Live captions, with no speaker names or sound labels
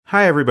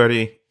Hi,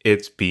 everybody.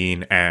 It's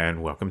Bean,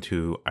 and welcome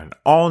to an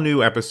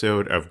all-new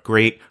episode of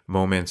Great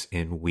Moments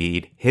in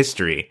Weed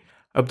History.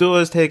 Abdullah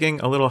is taking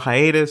a little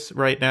hiatus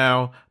right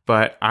now,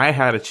 but I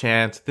had a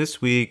chance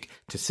this week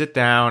to sit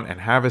down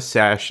and have a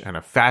sesh and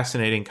a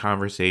fascinating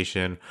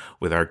conversation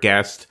with our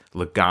guest,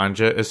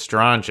 Laganja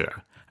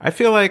Estranja. I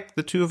feel like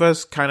the two of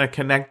us kind of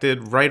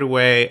connected right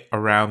away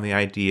around the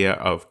idea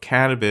of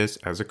cannabis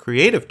as a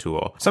creative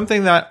tool,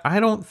 something that I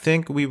don't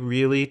think we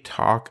really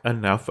talk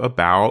enough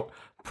about,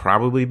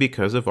 probably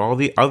because of all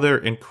the other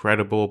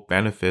incredible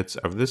benefits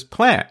of this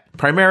plant.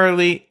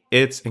 Primarily,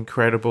 its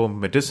incredible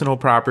medicinal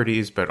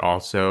properties, but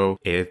also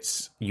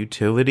its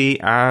utility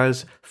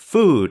as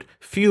food,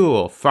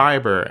 fuel,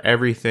 fiber,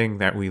 everything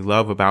that we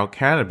love about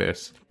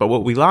cannabis. But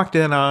what we locked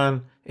in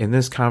on in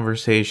this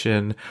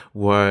conversation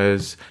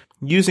was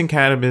using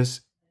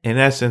cannabis, in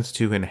essence,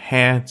 to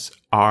enhance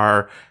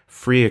our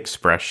free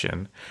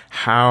expression,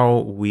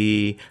 how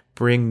we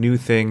bring new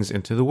things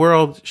into the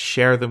world,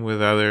 share them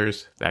with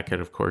others. That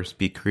could, of course,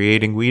 be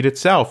creating weed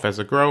itself as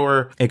a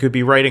grower. It could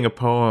be writing a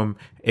poem.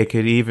 It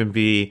could even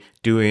be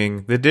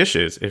doing the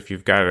dishes if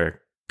you've got a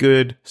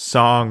good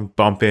song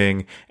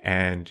bumping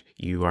and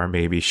you are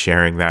maybe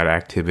sharing that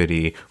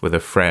activity with a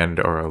friend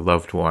or a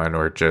loved one,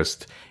 or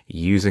just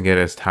using it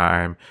as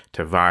time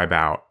to vibe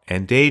out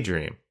and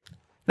daydream.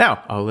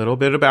 Now, a little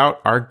bit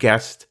about our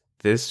guest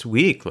this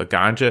week.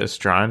 Laganja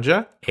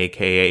Estranja,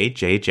 aka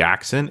Jay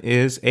Jackson,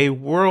 is a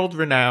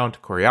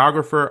world-renowned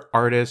choreographer,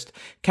 artist,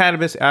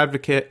 cannabis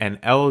advocate,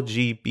 and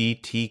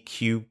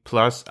LGBTQ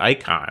plus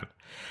icon.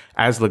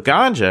 As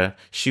Laganja,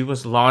 she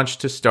was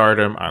launched to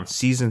stardom on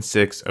season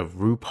 6 of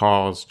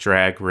RuPaul's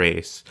Drag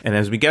Race. And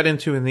as we get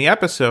into in the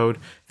episode,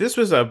 this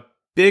was a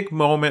big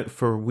moment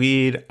for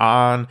weed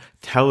on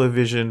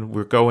television.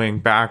 We're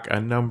going back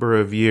a number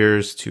of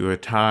years to a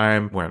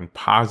time when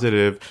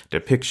positive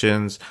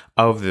depictions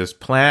of this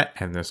plant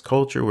and this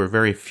culture were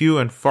very few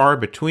and far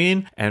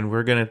between. And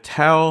we're going to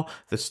tell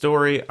the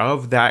story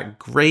of that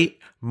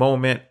great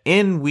moment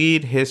in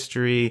weed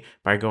history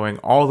by going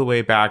all the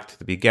way back to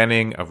the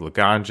beginning of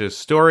Laganja's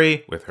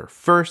story with her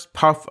first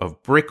puff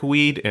of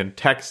brickweed in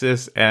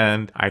Texas.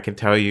 And I can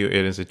tell you, it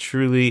is a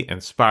truly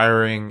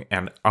inspiring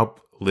and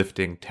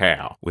uplifting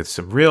tale with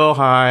some real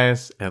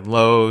highs and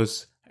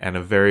lows and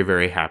a very,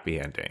 very happy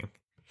ending.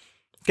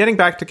 Getting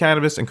back to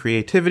cannabis and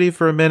creativity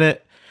for a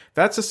minute,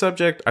 that's a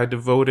subject I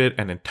devoted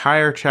an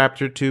entire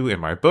chapter to in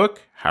my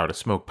book, How to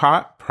Smoke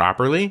Pot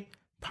Properly.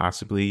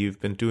 Possibly you've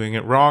been doing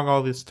it wrong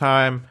all this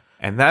time.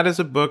 And that is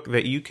a book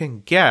that you can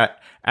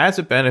get as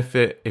a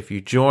benefit if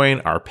you join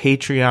our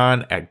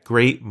Patreon at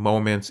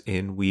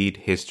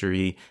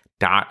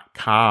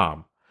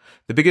greatmomentsinweedhistory.com.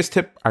 The biggest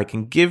tip I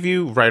can give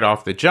you right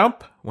off the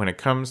jump when it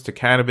comes to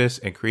cannabis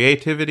and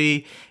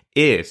creativity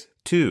is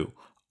to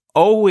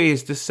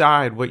always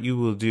decide what you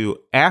will do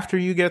after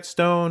you get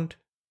stoned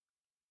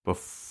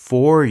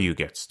before you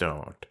get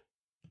stoned.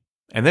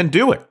 And then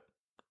do it.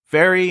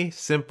 Very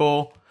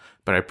simple,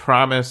 but I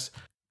promise,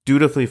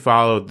 dutifully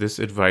followed, this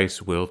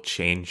advice will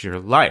change your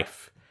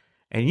life.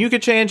 And you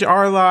can change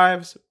our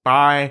lives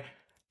by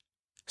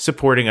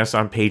supporting us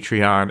on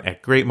Patreon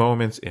at Great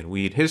Moments in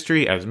Weed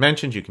History. As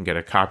mentioned, you can get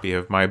a copy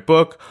of my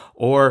book,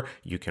 or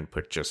you can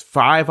put just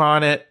 $5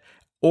 on it,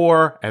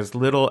 or as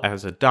little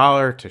as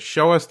 $1 to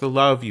show us the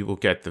love. You will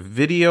get the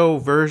video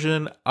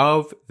version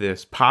of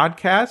this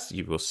podcast.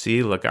 You will see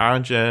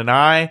Laganja and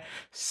I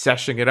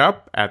seshing it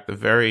up at the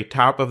very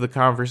top of the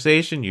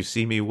conversation. You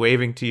see me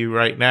waving to you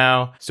right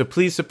now. So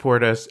please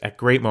support us at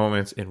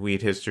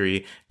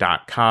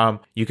greatmomentsinweedhistory.com.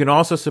 You can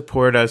also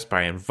support us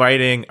by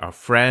inviting a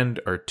friend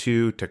or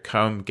two to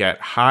come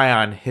get high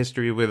on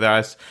history with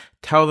us.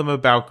 Tell them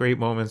about Great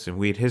Moments in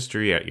Weed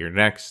History at your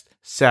next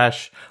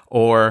sesh,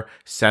 or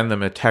send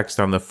them a text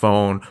on the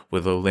phone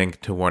with a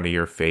link to one of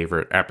your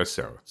favorite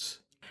episodes.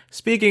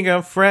 Speaking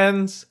of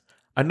friends,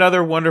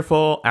 another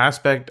wonderful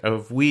aspect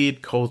of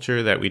weed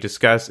culture that we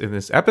discuss in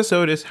this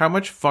episode is how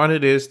much fun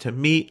it is to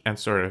meet and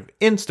sort of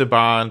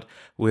insta-bond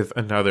with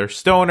another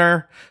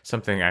stoner,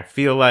 something I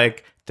feel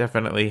like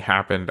definitely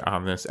happened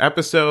on this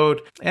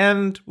episode.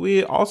 And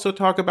we also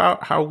talk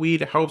about how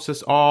weed helps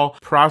us all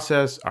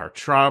process our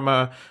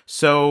trauma.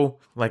 So,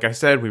 like I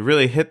said, we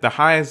really hit the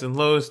highs and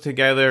lows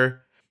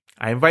together.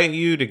 I invite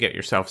you to get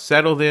yourself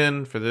settled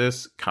in for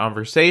this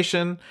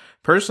conversation.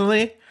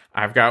 Personally,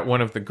 I've got one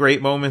of the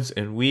Great Moments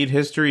in Weed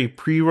History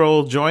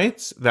pre-roll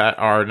joints that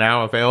are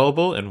now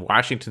available in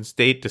Washington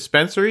State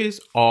dispensaries,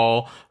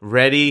 all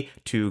ready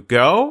to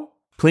go.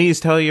 Please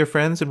tell your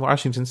friends in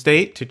Washington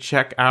State to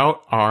check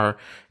out our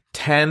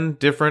 10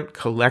 different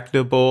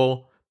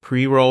collectible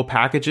pre-roll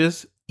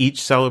packages, each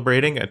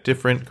celebrating a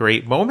different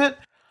great moment.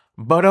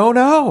 But oh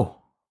no,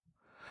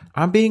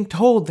 I'm being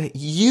told that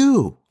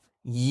you,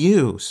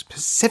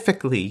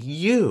 specifically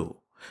you,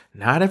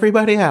 not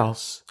everybody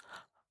else,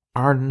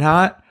 are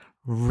not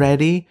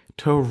ready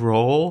to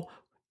roll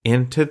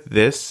into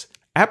this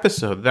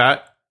episode.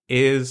 That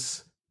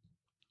is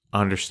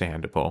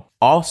understandable.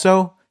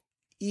 Also,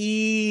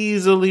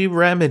 easily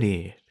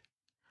remedied.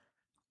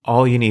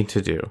 All you need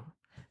to do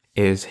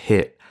is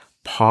hit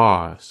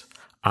pause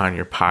on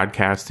your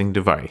podcasting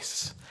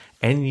device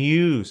and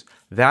use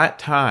that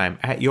time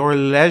at your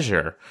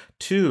leisure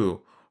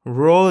to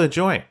roll a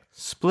joint,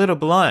 split a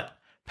blunt,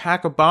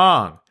 pack a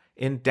bong,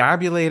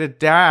 indabulate a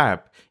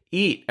dab,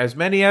 eat as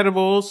many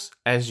edibles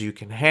as you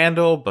can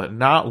handle, but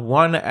not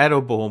one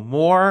edible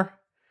more.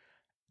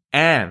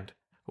 And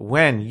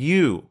when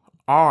you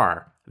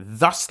are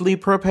thusly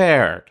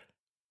prepared,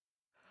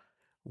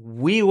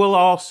 we will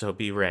also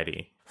be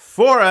ready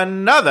for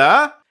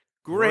another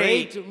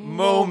great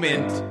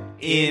moment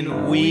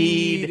in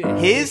weed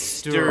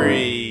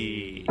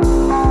history.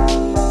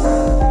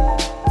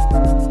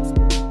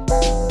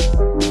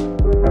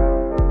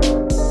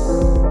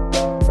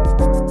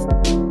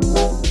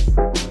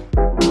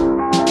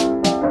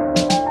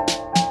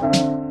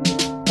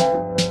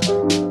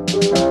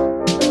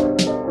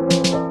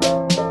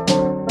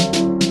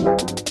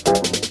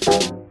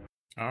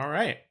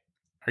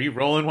 Are you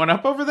rolling one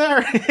up over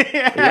there?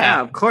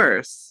 Yeah, of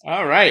course.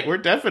 All right. We're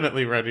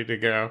definitely ready to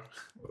go.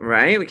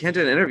 Right? We can't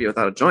do an interview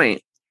without a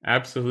joint.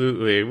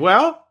 Absolutely.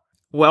 Well,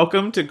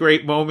 welcome to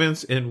Great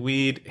Moments in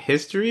Weed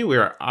History. We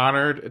are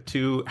honored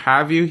to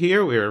have you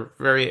here. We are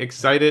very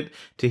excited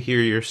to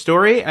hear your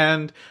story.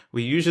 And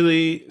we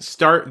usually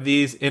start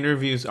these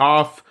interviews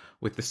off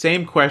with the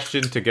same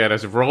question to get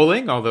us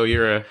rolling. Although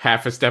you're a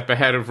half a step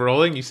ahead of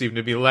rolling, you seem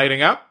to be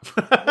lighting up.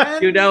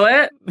 You know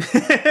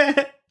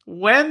it?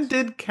 When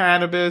did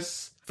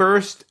cannabis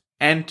first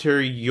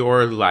enter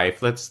your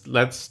life?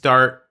 Let's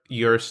start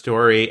your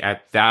story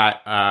at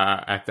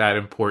that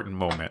important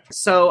moment.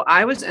 So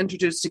I was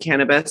introduced to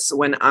cannabis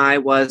when I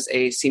was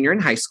a senior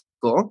in high school.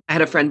 I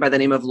had a friend by the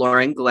name of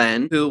Lauren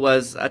Glenn, who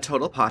was a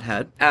total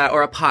pothead,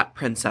 or a pot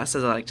princess,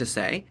 as I like to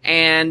say.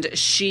 And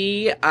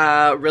she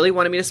really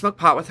wanted me to smoke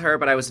pot with her,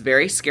 but I was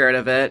very scared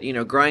of it. You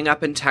know, growing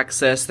up in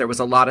Texas, there was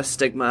a lot of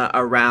stigma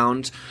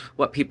around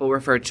what people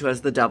referred to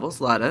as the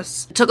devil's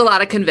lettuce. It took a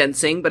lot of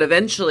convincing, but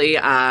eventually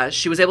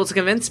she was able to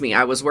convince me.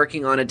 I was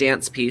working on a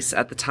dance piece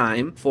at the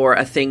time for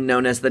a thing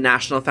known as the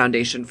National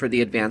Foundation for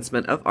the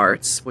Advancement of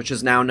Arts, which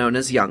is now known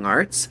as Young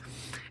Arts.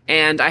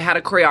 And I had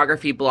a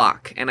choreography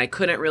block, and I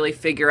couldn't really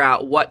figure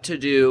out what to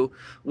do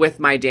with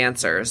my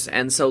dancers.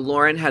 And so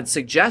Lauren had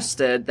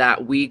suggested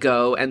that we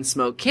go and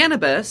smoke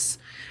cannabis,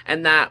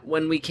 and that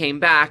when we came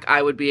back,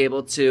 I would be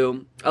able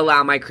to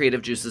allow my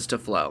creative juices to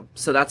flow.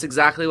 So that's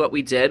exactly what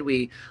we did.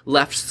 We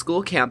left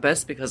school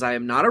campus because I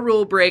am not a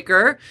rule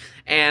breaker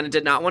and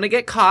did not want to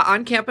get caught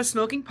on campus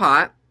smoking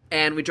pot.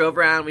 And we drove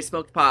around, we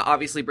smoked pot,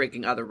 obviously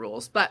breaking other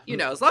rules. But, you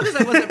know, as long as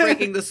I wasn't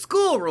breaking the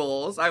school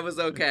rules, I was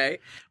okay.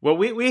 Well,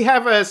 we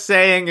have a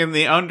saying in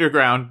the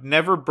underground,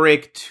 never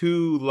break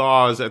two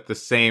laws at the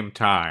same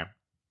time.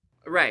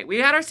 Right. We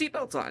had our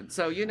seatbelts on.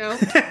 So, you know,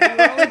 we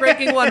were only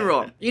breaking one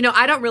rule. You know,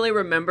 I don't really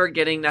remember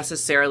getting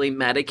necessarily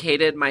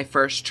medicated my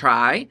first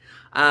try.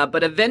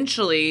 But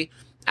eventually,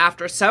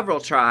 after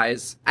several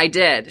tries, I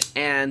did.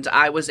 And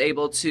I was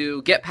able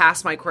to get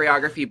past my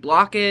choreography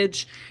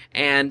blockage.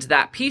 And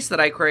that piece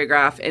that I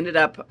choreographed ended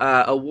up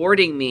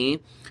awarding me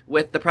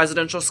with the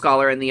Presidential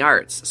Scholar in the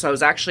Arts. So I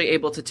was actually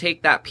able to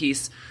take that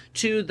piece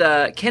to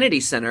the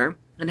Kennedy Center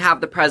and have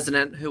the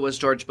president, who was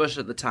George Bush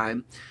at the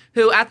time,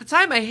 who at the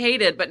time I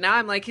hated, but now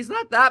I'm like, he's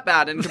not that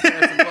bad in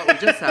comparison to what we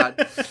just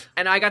had.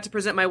 And I got to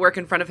present my work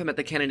in front of him at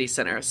the Kennedy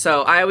Center.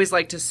 So I always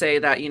like to say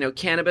that, you know,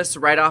 cannabis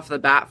right off the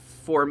bat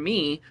for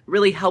me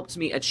really helped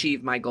me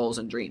achieve my goals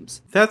and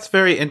dreams. That's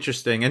very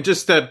interesting. And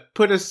just to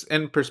put us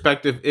in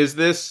perspective, is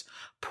this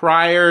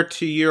prior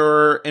to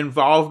your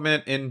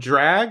involvement in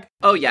drag?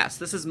 Oh, yes.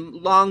 This is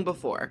long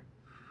before.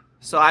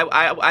 So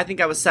I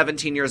think I was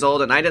 17 years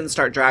old, and I didn't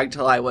start drag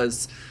till I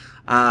was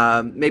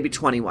maybe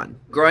 21.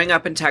 Growing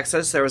up in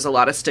Texas, there was a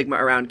lot of stigma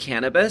around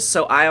cannabis,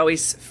 so I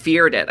always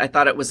feared it. I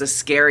thought it was a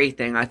scary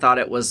thing. I thought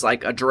it was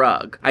like a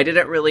drug. I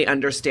didn't really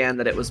understand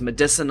that it was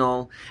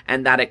medicinal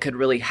and that it could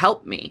really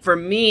help me. For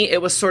me,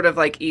 it was sort of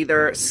like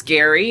either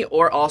scary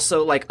or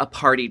also like a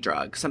party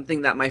drug,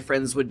 something that my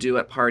friends would do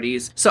at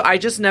parties. So I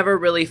just never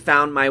really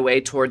found my way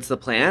towards the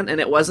plant,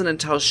 and it wasn't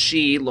until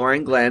she,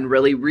 Lauren Glenn,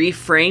 really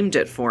reframed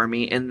it for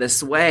me in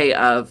this way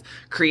of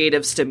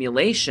creative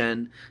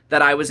stimulation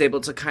that I was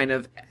able to kind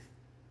of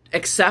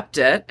accept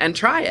it and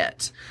try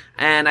it.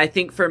 And I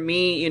think for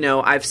me, you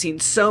know, I've seen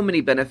so many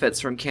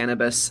benefits from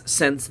cannabis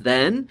since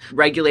then,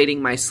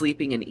 regulating my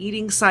sleeping and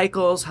eating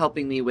cycles,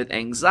 helping me with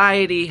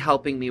anxiety,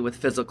 helping me with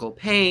physical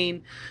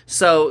pain.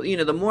 So, you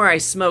know, the more I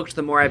smoked,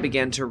 the more I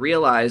began to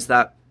realize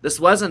that this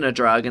wasn't a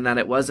drug and that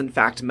it was in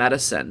fact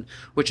medicine,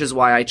 which is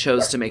why I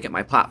chose to make it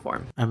my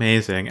platform.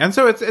 Amazing. And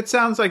so it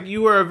sounds like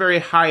you were a very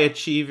high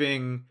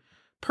achieving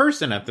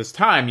person at this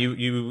time.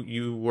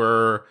 You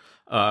were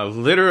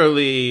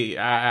literally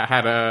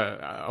had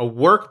a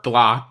work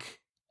block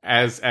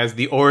as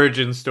the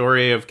origin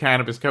story of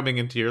cannabis coming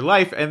into your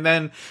life, and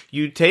then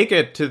you take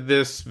it to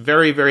this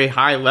very, very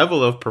high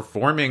level of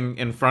performing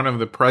in front of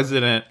the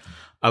president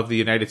of the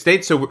United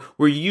States. So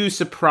were you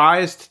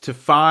surprised to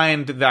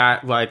find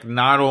that, like,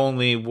 not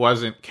only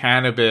wasn't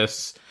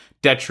cannabis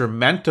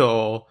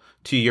detrimental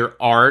to your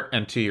art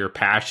and to your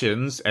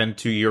passions and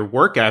to your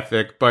work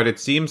ethic, but it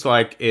seems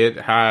like it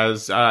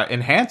has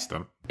enhanced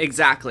them?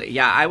 Exactly.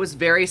 Yeah, I was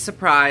very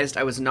surprised.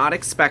 I was not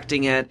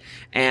expecting it.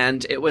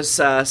 And it was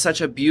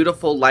such a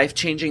beautiful, life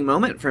changing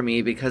moment for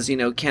me because,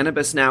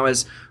 cannabis now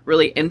is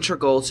really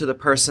integral to the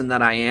person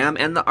that I am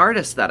and the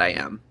artist that I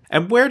am.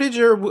 And where did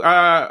your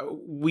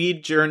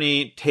weed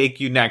journey take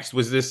you next?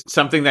 Was this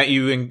something that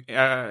you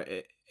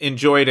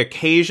enjoyed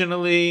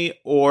occasionally,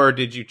 or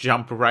did you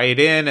jump right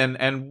in?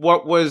 And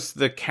what was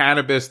the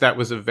cannabis that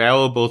was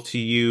available to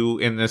you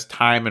in this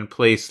time and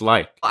place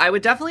like? I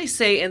would definitely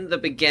say in the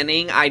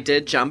beginning, I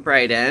did jump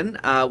right in.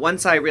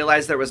 Once I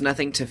realized there was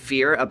nothing to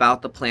fear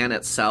about the plant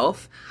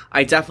itself,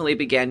 I definitely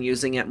began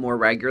using it more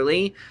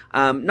regularly.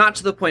 Not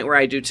to the point where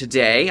I do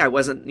today. I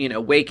wasn't,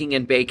 waking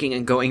and baking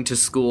and going to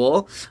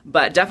school,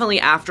 but definitely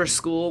after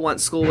school,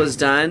 once school was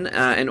done,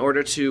 in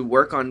order to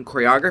work on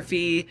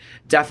choreography,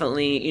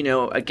 definitely,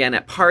 again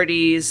at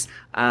parties,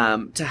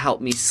 to help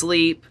me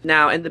sleep.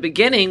 Now, in the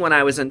beginning, when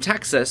I was in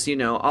Texas,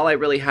 all I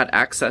really had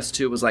access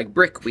to was like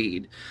brick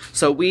weed.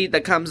 So weed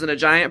that comes in a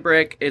giant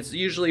brick, it's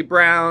usually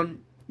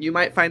brown. You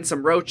might find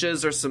some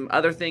roaches or some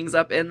other things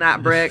up in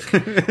that brick.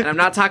 And I'm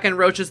not talking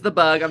roaches the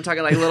bug. I'm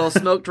talking like little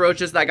smoked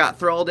roaches that got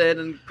thrown in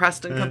and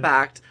pressed and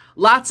compact.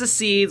 Lots of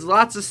seeds,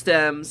 lots of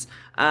stems.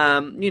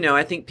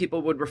 I think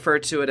people would refer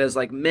to it as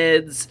like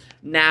mids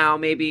now,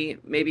 maybe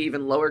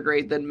even lower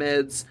grade than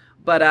mids.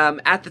 But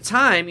at the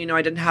time,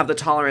 I didn't have the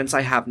tolerance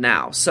I have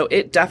now. So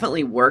it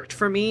definitely worked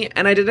for me,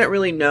 and I didn't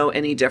really know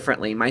any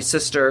differently. My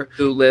sister,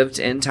 who lived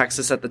in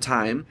Texas at the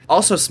time,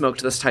 also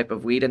smoked this type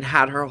of weed and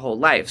had her whole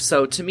life.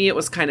 So to me, it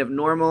was kind of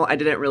normal. I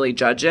didn't really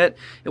judge it.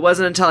 It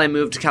wasn't until I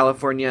moved to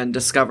California and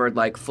discovered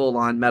like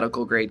full-on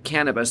medical-grade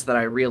cannabis that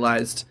I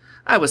realized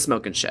I was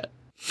smoking shit.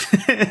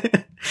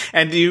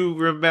 And do you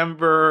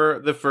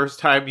remember the first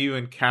time you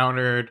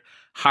encountered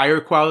higher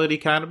quality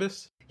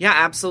cannabis? Yeah,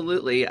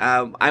 absolutely.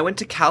 I went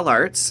to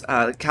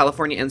CalArts,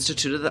 California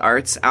Institute of the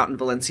Arts, out in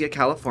Valencia,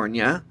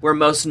 California. We're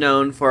most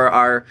known for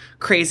our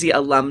crazy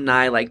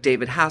alumni like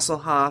David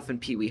Hasselhoff and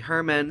Pee Wee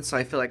Herman, so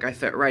I feel like I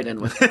fit right in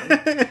with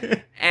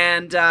them.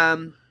 And,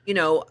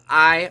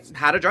 I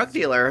had a drug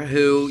dealer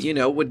who,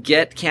 would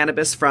get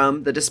cannabis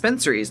from the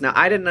dispensaries. Now,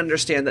 I didn't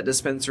understand that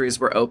dispensaries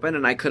were open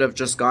and I could have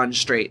just gone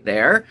straight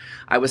there.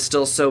 I was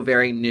still so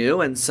very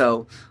new. And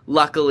so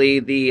luckily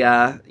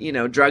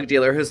the, drug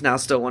dealer, who's now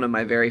still one of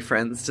my very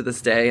friends to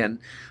this day. And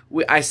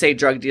I say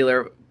drug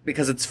dealer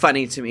because it's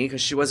funny to me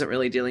because she wasn't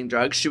really dealing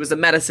drugs. She was a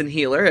medicine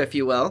healer, if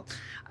you will.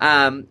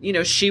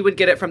 She would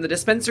get it from the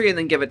dispensary and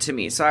then give it to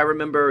me. So I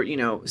remember,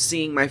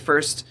 seeing my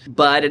first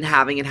bud and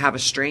having it have a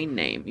strain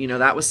name.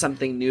 That was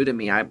something new to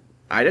me. I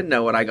didn't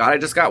know what I got. I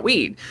just got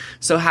weed.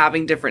 So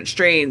having different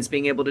strains,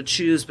 being able to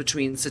choose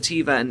between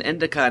sativa and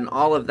indica and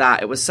all of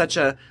that, it was such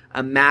a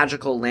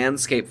magical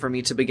landscape for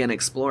me to begin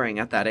exploring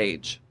at that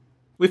age.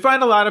 We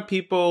find a lot of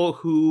people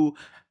who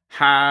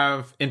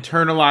have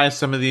internalized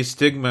some of these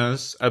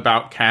stigmas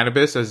about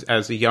cannabis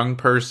as a young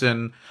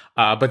person,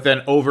 but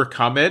then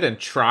overcome it and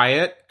try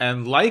it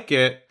and like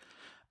it.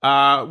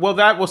 Well,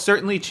 that will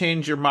certainly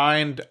change your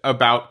mind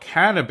about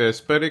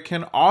cannabis, but it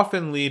can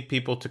often lead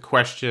people to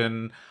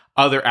question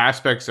other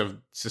aspects of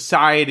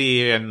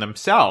society and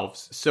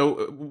themselves.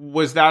 So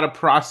was that a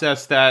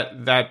process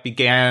that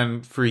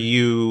began for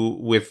you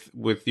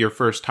with your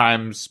first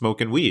time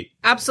smoking weed?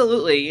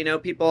 Absolutely.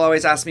 People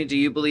always ask me, do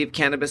you believe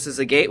cannabis is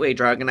a gateway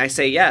drug? And I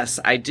say, yes,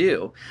 I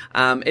do.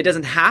 It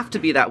doesn't have to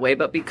be that way,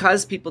 but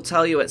because people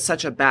tell you it's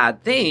such a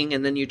bad thing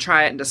and then you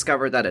try it and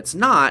discover that it's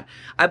not,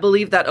 I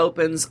believe that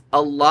opens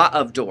a lot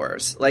of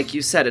doors. Like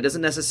you said, it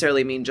doesn't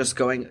necessarily mean just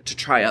going to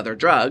try other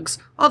drugs,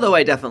 although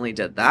I definitely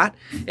did that.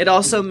 It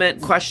also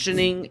meant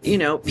questioning,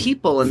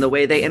 people and the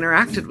way they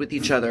interacted with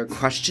each other,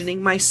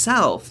 questioning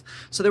myself.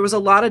 So there was a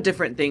lot of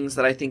different things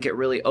that I think it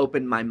really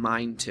opened my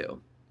mind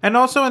to. And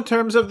also in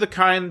terms of the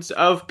kinds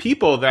of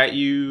people that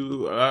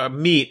you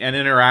meet and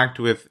interact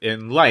with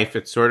in life,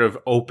 it sort of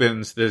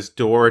opens this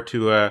door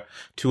to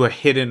a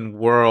hidden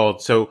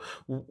world. So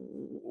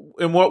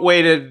in what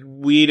way did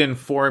weed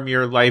inform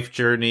your life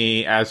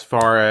journey as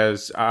far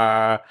as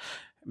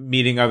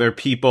meeting other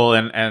people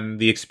and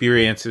the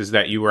experiences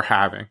that you were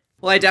having?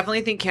 Well, I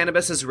definitely think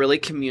cannabis is really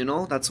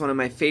communal. That's one of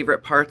my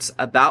favorite parts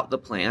about the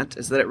plant,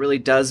 is that it really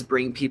does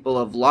bring people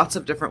of lots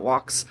of different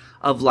walks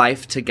of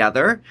life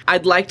together.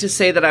 I'd like to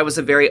say that I was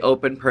a very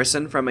open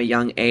person from a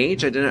young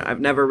age. I've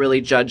never really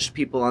judged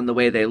people on the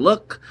way they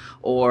look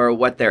or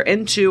what they're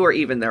into or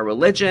even their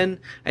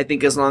religion. I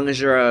think as long as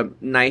you're a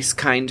nice,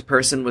 kind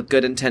person with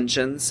good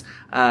intentions,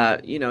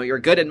 you're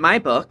good in my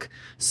book.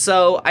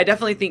 So I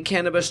definitely think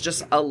cannabis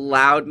just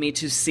allowed me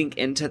to sink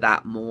into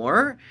that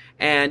more.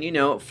 And,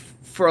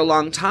 for a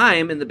long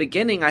time in the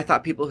beginning, I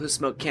thought people who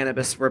smoked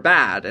cannabis were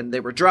bad and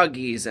they were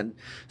druggies. And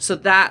so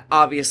that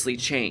obviously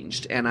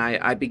changed. And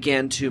I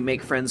began to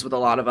make friends with a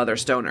lot of other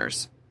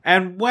stoners.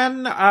 And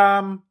when,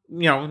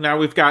 now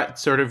we've got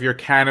sort of your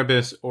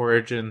cannabis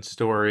origin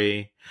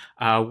story,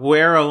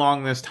 where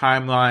along this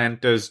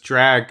timeline does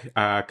drag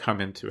come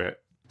into it?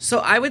 So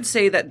I would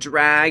say that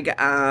drag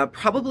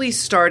probably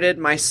started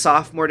my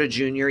sophomore to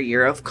junior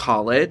year of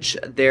college.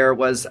 There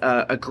was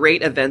a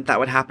great event that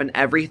would happen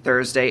every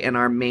Thursday in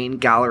our main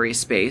gallery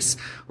space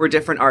where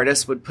different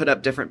artists would put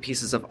up different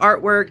pieces of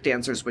artwork,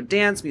 dancers would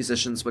dance,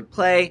 musicians would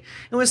play.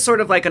 It was sort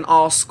of like an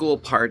all-school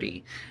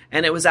party.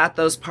 And it was at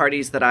those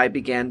parties that I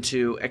began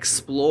to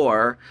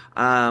explore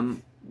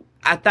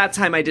at that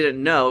time, I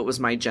didn't know it was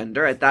my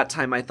gender. At that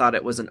time, I thought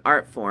it was an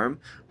art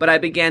form. But I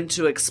began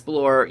to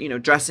explore,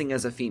 dressing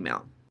as a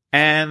female.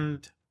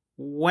 And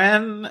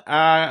when,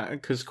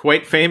 because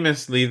quite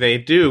famously they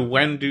do,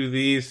 when do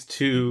these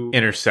two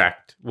intersect?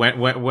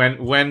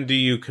 When do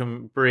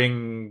you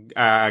bring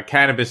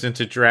cannabis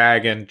into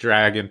drag and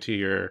drag into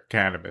your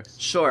cannabis?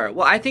 Sure.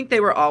 Well, I think they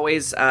were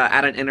always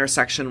at an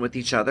intersection with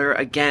each other.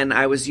 Again,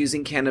 I was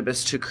using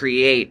cannabis to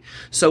create.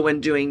 So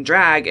when doing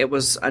drag, it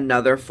was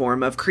another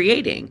form of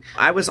creating.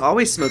 I was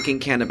always smoking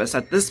cannabis.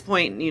 At this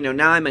point,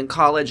 now I'm in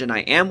college and I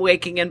am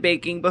waking and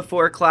baking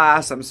before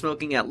class. I'm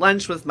smoking at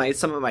lunch with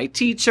some of my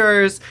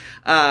teachers.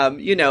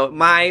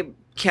 My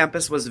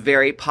campus was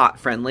very pot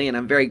friendly, and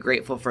I'm very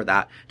grateful for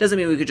that. Doesn't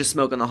mean we could just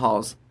smoke in the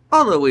halls,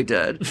 although we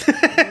did.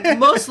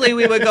 Mostly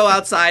we would go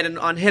outside, and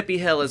on Hippie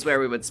Hill is where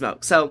we would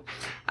smoke. So,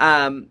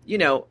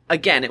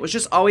 again, it was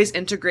just always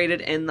integrated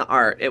in the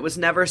art. It was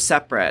never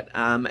separate.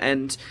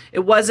 And it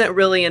wasn't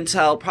really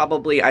until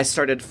probably I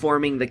started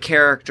forming the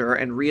character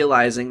and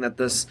realizing that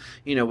this,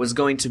 was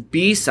going to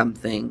be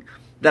something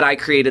that I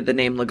created the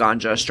name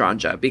Laganja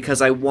Estranja,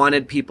 because I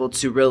wanted people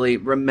to really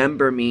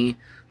remember me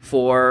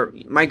for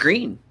my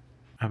green.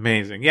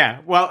 Amazing. Yeah.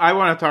 Well, I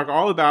want to talk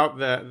all about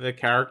the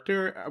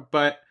character,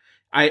 but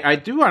I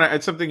do want to,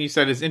 it's something you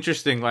said is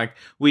interesting. Like,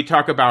 we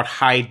talk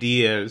about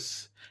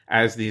ideas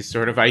as these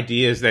sort of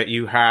ideas that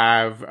you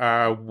have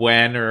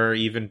when or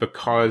even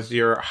because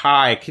you're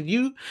high. Can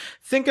you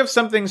think of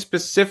something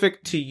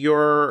specific to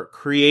your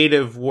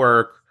creative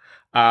work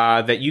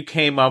that you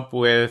came up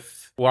with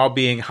while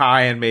being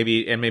high, and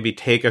maybe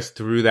take us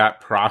through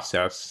that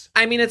process?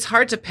 I mean, it's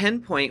hard to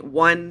pinpoint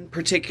one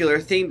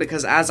particular thing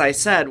because, as I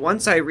said,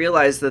 once I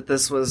realized that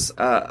this was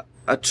a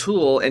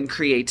tool in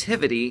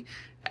creativity,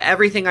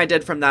 everything I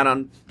did from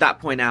that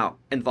point out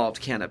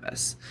involved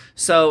cannabis.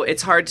 So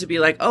it's hard to be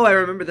like, oh, I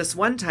remember this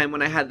one time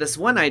when I had this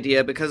one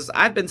idea, because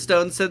I've been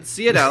stoned since,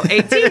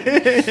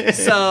 18.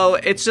 So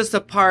it's just a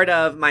part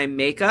of my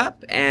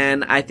makeup.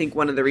 And I think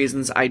one of the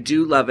reasons I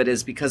do love it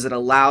is because it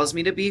allows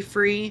me to be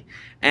free.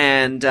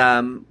 And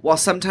while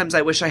sometimes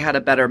I wish I had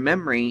a better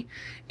memory,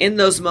 in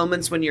those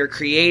moments when you're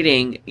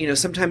creating,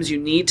 sometimes you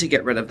need to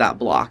get rid of that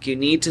block. You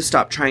need to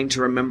stop trying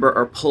to remember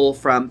or pull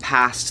from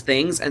past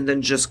things and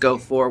then just go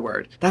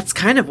forward. That's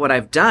kind of what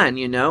I've done,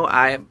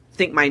 I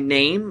think my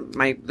name,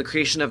 the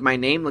creation of my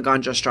name,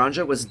 Laganja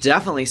Estranja, was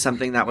definitely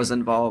something that was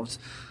involved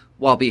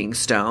while being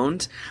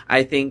stoned.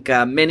 I think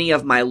many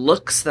of my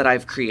looks that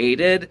I've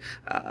created,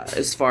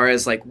 as far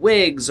as like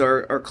wigs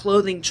or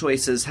clothing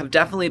choices, have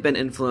definitely been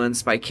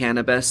influenced by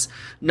cannabis,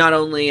 not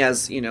only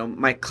as,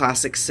 my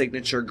classic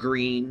signature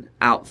green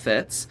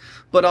outfits,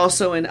 but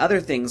also in other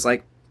things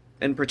like,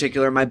 in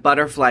particular, my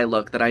butterfly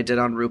look that I did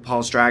on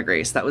RuPaul's Drag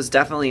Race. That was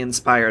definitely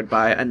inspired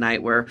by a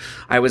night where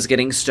I was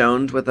getting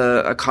stoned with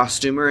a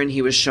costumer, and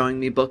he was showing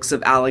me books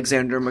of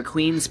Alexander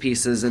McQueen's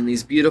pieces and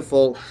these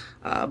beautiful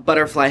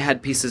butterfly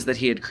headpieces that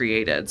he had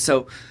created.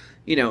 So,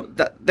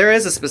 there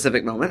is a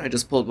specific moment. I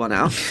just pulled one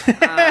out.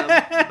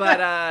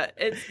 But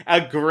it's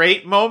a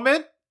great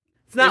moment.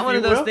 It's not one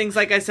of those things,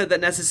 like I said,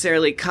 that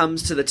necessarily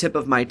comes to the tip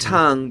of my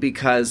tongue,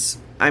 because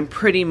I'm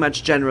pretty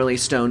much generally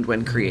stoned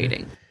when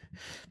creating.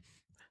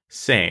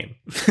 Same.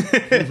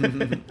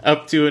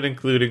 Up to and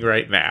including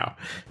right now.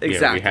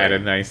 Exactly. Yeah, we had a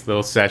nice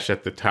little sesh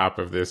at the top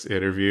of this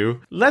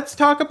interview. Let's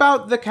talk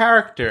about the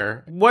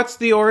character. What's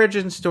the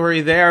origin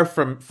story there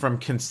from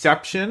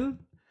conception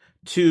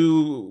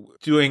to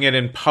doing it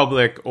in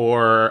public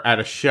or at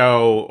a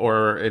show,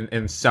 or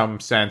in some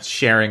sense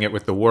sharing it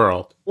with the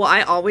world? Well,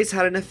 I always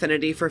had an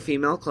affinity for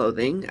female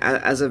clothing.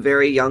 As a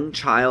very young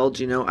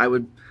child, I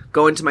would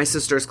go into my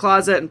sister's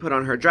closet and put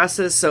on her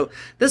dresses. So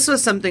this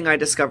was something I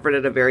discovered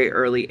at a very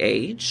early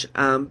age.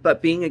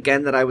 But being,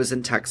 again, that I was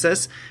in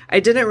Texas, I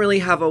didn't really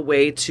have a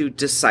way to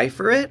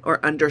decipher it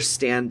or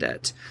understand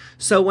it.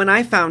 So when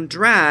I found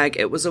drag,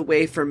 it was a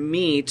way for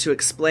me to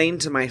explain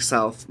to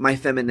myself my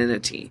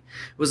femininity.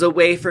 It was a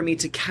way for me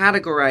to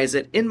categorize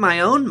it in my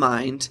own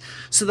mind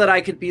so that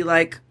I could be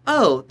like,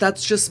 oh,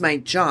 that's just my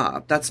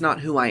job. That's not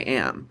who I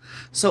am.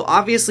 So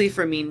obviously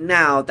for me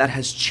now that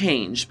has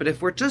changed. But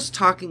if we're just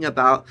talking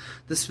about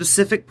the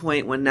specific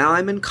point when now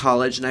I'm in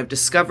college and I've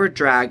discovered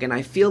drag and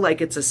I feel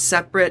like it's a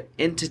separate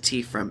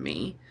entity from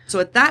me. So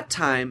at that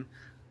time,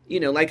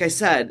 like I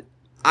said,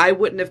 I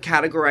wouldn't have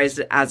categorized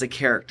it as a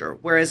character,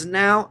 whereas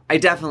now I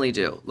definitely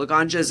do.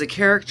 Laganja is a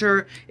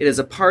character, it is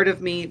a part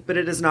of me, but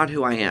it is not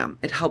who I am.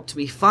 It helped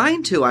me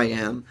find who I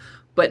am,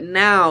 but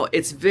now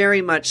it's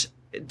very much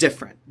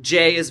different.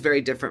 Jay is very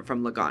different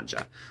from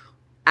Laganja.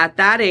 At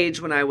that age,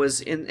 when I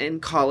was in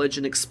college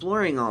and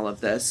exploring all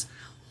of this,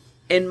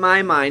 in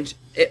my mind,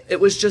 it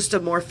was just a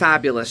more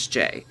fabulous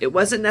Jay. It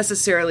wasn't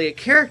necessarily a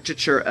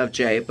caricature of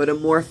Jay, but a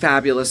more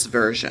fabulous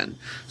version.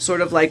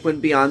 Sort of like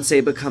when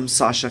Beyonce becomes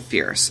Sasha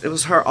Fierce. It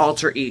was her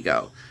alter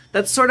ego.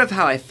 That's sort of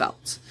how I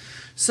felt.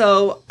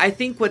 So I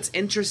think what's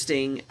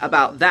interesting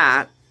about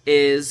that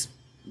is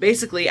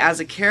basically as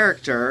a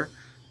character,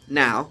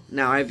 now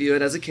I view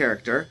it as a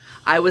character,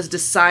 I was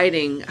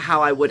deciding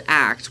how I would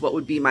act, what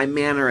would be my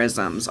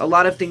mannerisms. A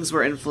lot of things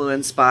were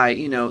influenced by,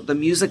 the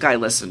music I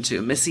listened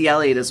to. Missy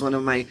Elliott is one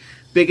of my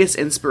biggest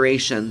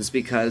inspirations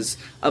because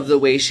of the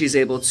way she's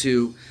able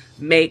to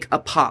make a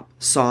pop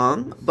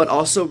song, but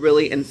also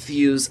really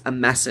infuse a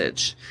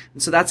message.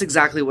 And so that's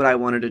exactly what I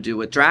wanted to do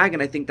with drag,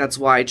 and I think that's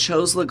why I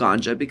chose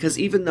Laganja, because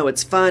even though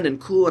it's fun and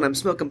cool and I'm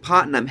smoking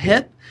pot and I'm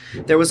hip,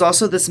 there was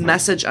also this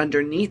message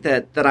underneath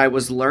it that I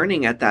was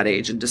learning at that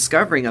age and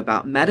discovering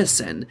about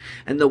medicine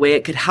and the way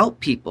it could help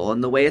people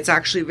and the way it's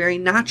actually very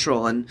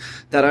natural and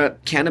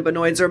that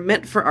cannabinoids are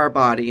meant for our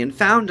body and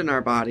found in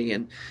our body.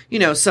 And,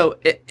 so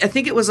I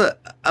think it was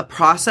a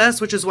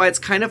process, which is why it's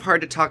kind of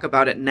hard to talk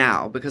about it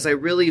now, because I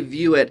really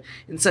view it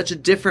in such a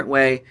different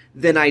way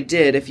than I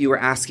did if you were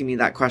asking me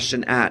that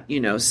question at,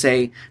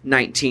 say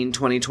 19,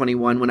 20,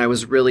 21, when I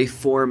was really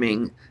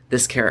forming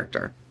this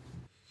character.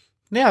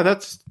 Yeah,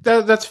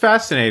 that's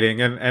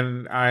fascinating,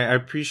 and I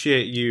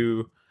appreciate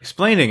you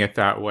explaining it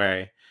that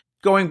way.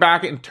 Going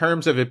back in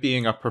terms of it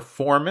being a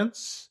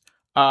performance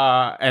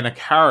and a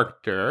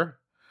character,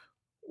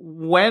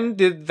 when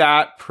did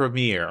that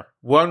premiere?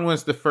 When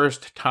was the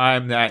first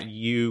time that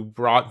you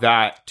brought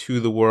that to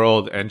the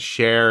world and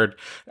shared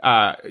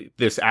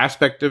this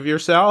aspect of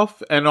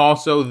yourself and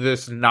also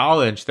this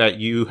knowledge that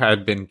you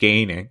had been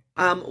gaining?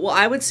 Well,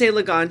 I would say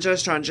Laganja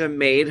Estranja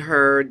made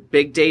her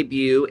big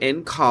debut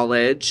in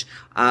college.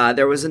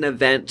 There was an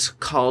event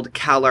called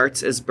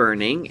CalArts is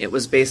Burning. It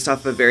was based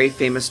off a very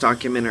famous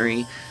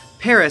documentary,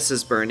 Paris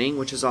is Burning,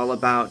 which is all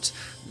about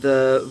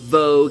the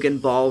Vogue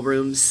and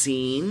ballroom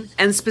scene,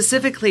 and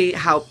specifically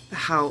how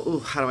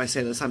do I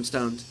say this? I'm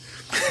stoned.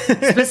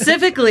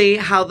 Specifically,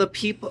 how the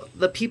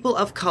people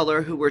of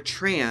color who were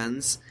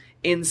trans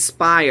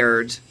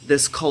inspired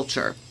this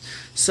culture.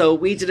 So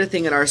we did a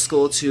thing at our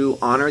school to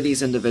honor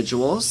these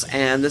individuals,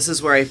 and this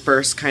is where I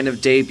first kind of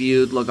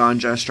debuted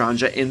Laganja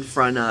Estranja in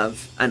front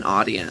of an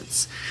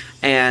audience.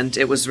 And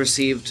it was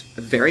received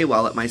very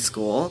well at my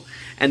school.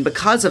 And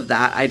because of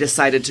that, I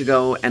decided to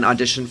go and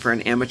audition for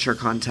an amateur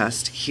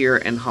contest here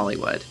in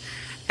Hollywood.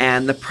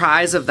 And the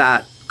prize of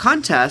that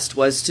contest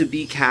was to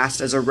be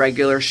cast as a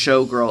regular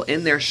showgirl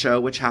in their show,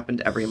 which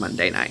happened every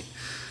Monday night.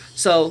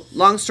 So,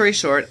 long story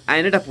short, I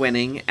ended up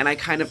winning, and I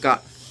kind of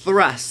got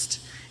thrust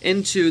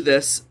into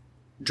this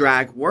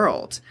drag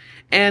world.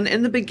 And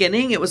in the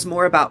beginning, it was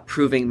more about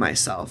proving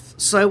myself.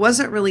 So I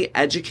wasn't really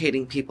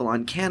educating people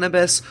on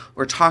cannabis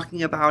or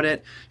talking about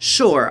it.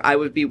 Sure, I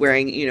would be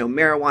wearing,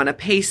 marijuana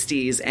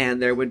pasties,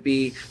 and there would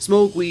be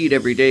smoke weed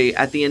every day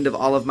at the end of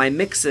all of my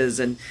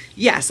mixes. And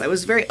yes, I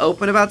was very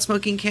open about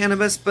smoking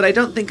cannabis, but I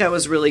don't think I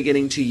was really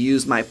getting to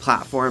use my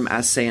platform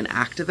as, say, an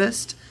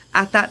activist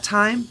at that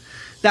time.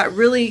 That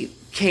really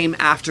came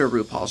after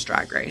RuPaul's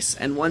Drag Race.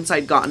 And once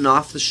I'd gotten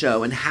off the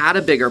show and had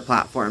a bigger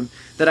platform,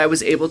 that I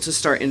was able to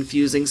start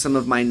infusing some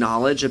of my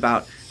knowledge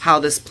about how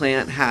this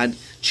plant had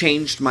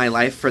changed my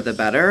life for the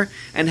better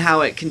and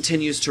how it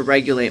continues to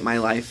regulate my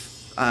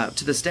life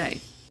to this day.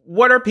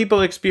 What are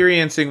people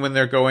experiencing when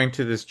they're going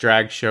to this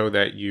drag show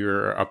that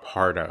you're a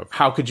part of?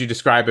 How could you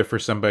describe it for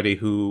somebody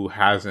who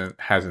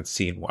hasn't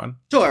seen one?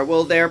 Sure.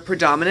 Well, they're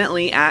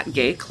predominantly at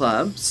gay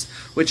clubs,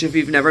 which if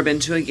you've never been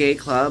to a gay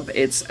club,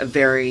 it's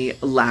very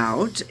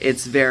loud.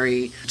 It's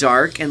very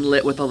dark and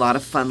lit with a lot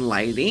of fun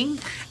lighting.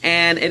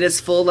 And it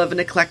is full of an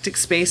eclectic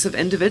space of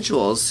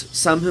individuals,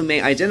 some who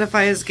may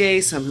identify as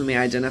gay, some who may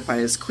identify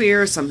as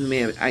queer, some who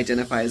may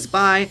identify as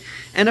bi,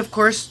 and of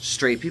course,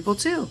 straight people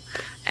too.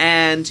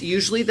 And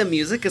usually the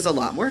music is a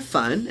lot more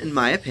fun, in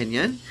my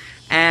opinion.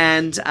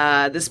 And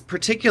this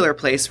particular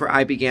place where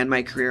I began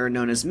my career,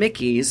 known as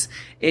Mickey's,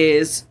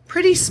 is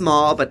pretty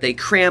small, but they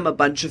cram a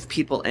bunch of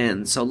people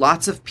in. So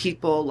lots of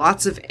people,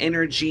 lots of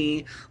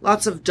energy,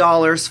 lots of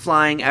dollars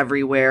flying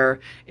everywhere.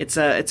 It's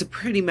a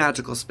pretty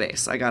magical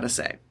space, I gotta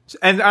say.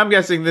 And I'm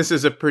guessing this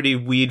is a pretty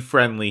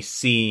weed-friendly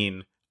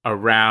scene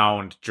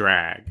around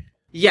drag.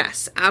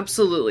 Yes,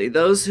 absolutely.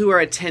 Those who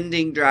are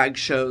attending drag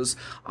shows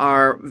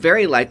are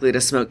very likely to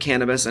smoke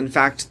cannabis. In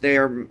fact, they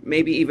are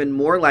maybe even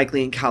more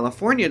likely in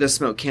California to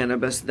smoke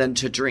cannabis than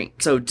to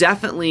drink. So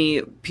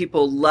definitely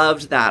people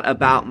loved that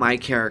about my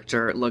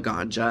character,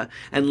 Laganja,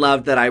 and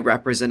loved that I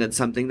represented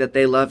something that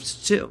they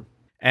loved too.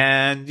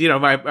 And,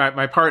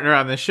 my partner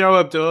on the show,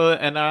 Abdullah,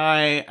 and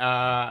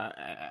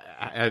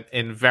I,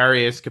 in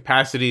various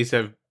capacities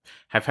have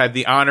had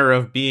the honor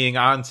of being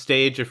on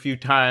stage a few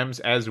times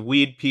as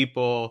weed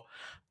people.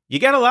 You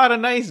get a lot of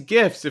nice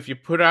gifts if you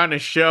put on a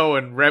show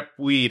and rep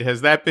weed.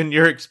 Has that been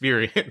your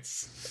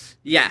experience?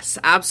 Yes,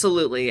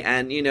 absolutely.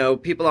 And,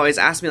 people always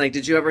ask me, like,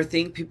 did you ever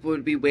think people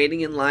would be waiting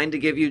in line to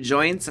give you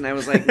joints? And I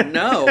was like,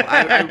 no,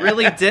 I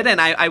really didn't.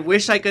 I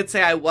wish I could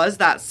say I was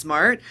that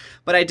smart,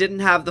 but I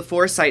didn't have the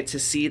foresight to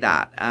see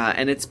that.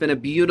 And it's been a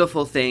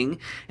beautiful thing.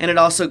 And it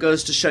also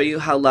goes to show you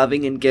how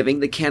loving and giving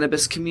the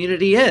cannabis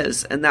community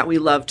is, and that we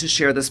love to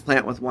share this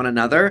plant with one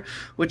another,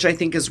 which I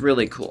think is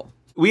really cool.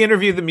 We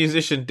interviewed the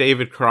musician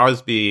David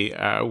Crosby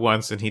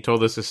once, and he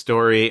told us a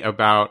story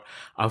about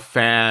a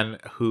fan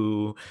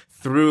who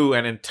threw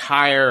an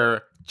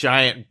entire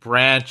giant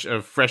branch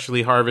of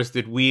freshly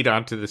harvested weed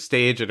onto the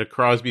stage at a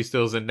Crosby,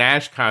 Stills and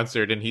Nash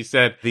concert, and he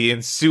said the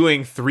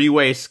ensuing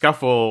three-way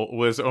scuffle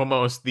was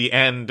almost the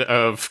end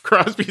of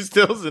Crosby,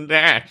 Stills and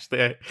Nash.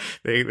 They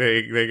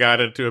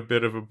got into a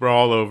bit of a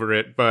brawl over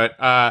it. But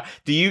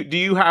do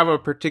you have a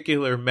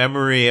particular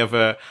memory of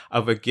a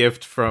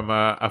gift from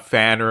a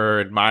fan or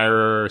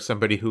admirer or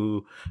somebody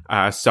who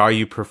saw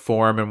you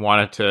perform and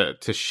wanted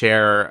to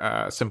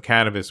share some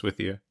cannabis with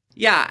you?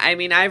 Yeah, I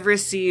mean, I've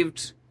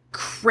received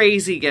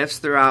crazy gifts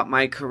throughout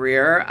my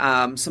career.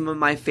 Some of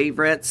my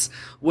favorites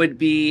would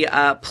be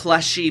a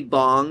plushy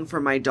bong for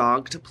my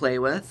dog to play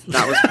with.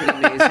 That was pretty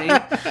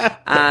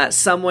amazing.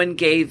 Someone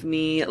gave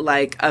me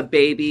like a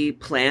baby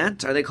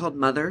plant. Are they called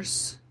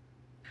mothers?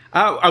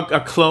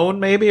 A clone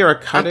maybe, or a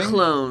cutting? A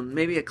clone,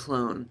 maybe a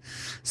clone.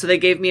 So they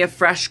gave me a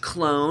fresh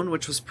clone,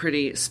 which was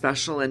pretty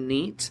special and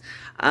neat.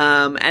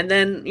 And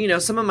then,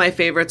 some of my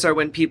favorites are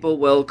when people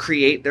will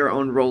create their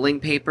own rolling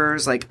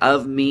papers, like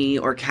of me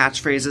or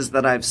catchphrases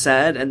that I've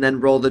said, and then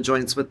roll the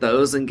joints with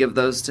those and give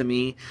those to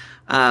me.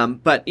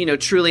 But,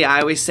 truly,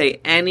 I always say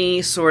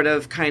any sort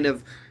of kind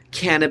of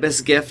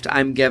cannabis gift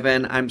I'm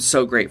given, I'm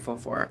so grateful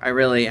for. I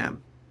really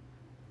am.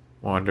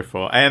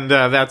 Wonderful. And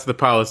that's the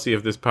policy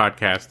of this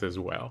podcast as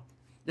well.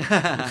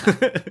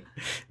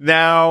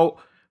 Now,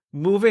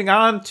 moving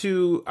on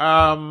to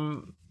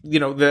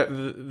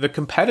the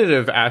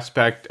competitive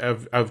aspect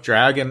of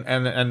drag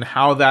and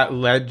how that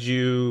led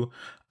you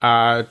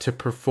to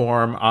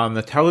perform on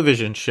the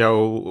television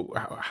show.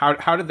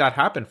 How did that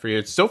happen for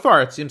you? So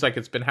far, it seems like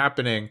it's been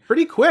happening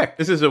pretty quick.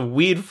 This is a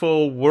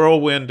weedful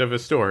whirlwind of a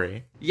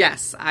story.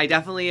 Yes, I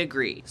definitely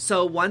agree.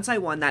 So once I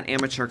won that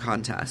amateur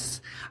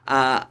contest,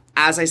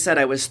 as I said,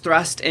 I was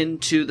thrust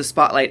into the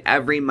spotlight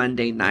every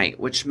Monday night,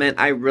 which meant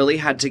I really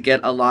had to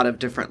get a lot of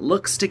different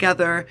looks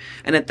together.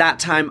 And at that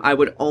time, I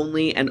would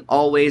only and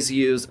always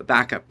use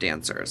backup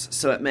dancers.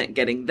 So it meant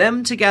getting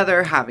them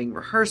together, having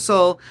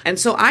rehearsal. And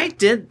so I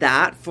did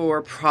that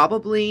for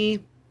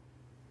probably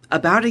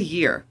about a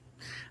year.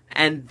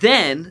 And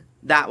then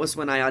that was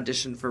when I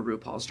auditioned for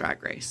RuPaul's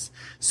Drag Race.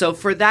 So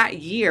for that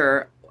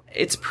year,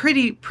 it's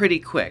pretty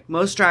quick.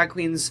 Most drag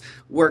queens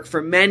work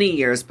for many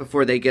years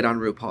before they get on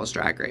RuPaul's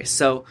Drag Race.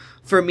 So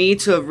for me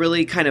to have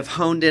really kind of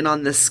honed in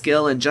on this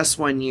skill in just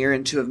 1 year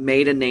and to have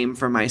made a name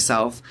for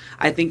myself,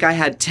 I think I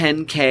had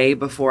 10K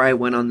before I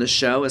went on the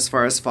show as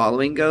far as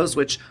following goes,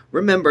 which,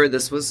 remember,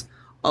 this was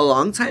a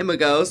long time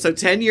ago. So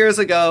 10 years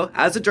ago,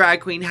 as a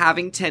drag queen,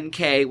 having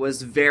 10K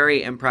was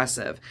very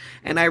impressive.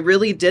 And I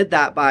really did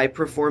that by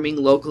performing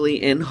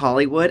locally in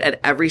Hollywood at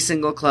every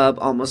single club,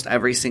 almost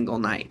every single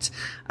night.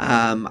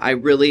 I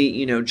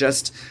really,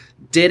 just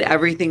did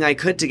everything I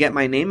could to get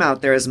my name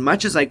out there as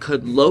much as I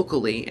could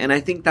locally. And I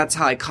think that's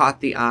how I caught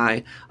the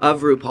eye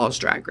of RuPaul's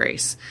Drag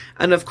Race.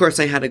 And of course,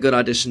 I had a good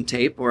audition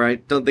tape, or I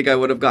don't think I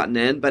would have gotten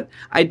in, but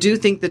I do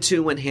think the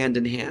two went hand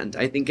in hand.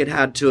 I think it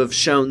had to have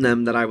shown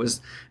them that I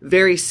was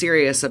very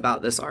serious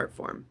about this art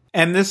form.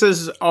 And this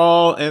is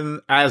all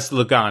as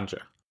Laganja.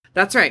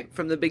 That's right.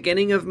 From the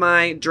beginning of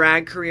my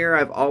drag career,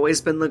 I've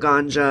always been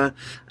Laganja.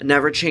 I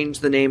never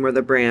changed the name or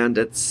the brand.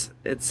 It's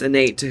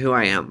innate to who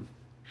I am.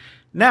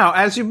 Now,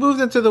 as you moved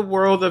into the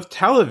world of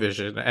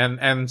television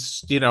and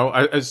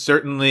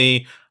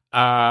certainly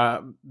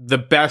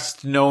the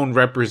best known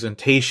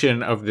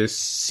representation of this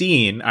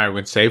scene, I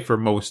would say, for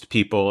most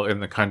people in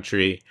the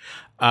country,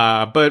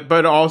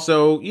 but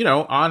also,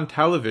 on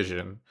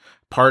television,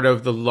 part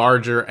of the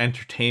larger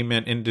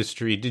entertainment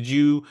industry, did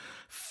you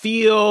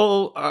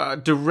feel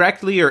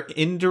directly or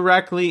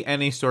indirectly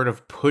any sort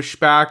of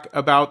pushback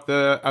about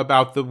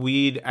the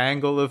weed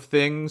angle of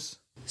things?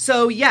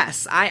 So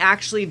yes, I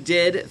actually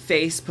did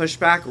face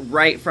pushback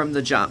right from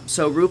the jump.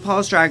 So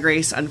RuPaul's Drag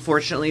Race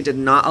unfortunately did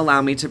not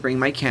allow me to bring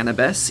my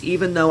cannabis,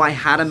 even though I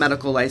had a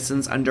medical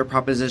license under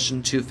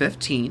Proposition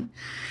 215.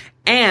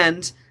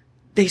 And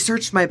they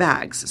searched my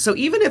bags. So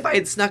even if I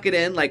had snuck it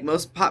in like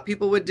most pot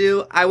people would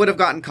do, I would have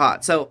gotten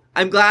caught. So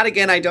I'm glad,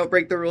 again, I don't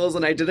break the rules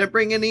and I didn't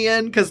bring any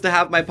in, because to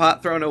have my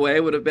pot thrown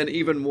away would have been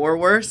even more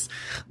worse.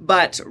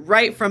 But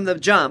right from the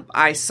jump,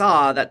 I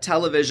saw that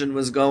television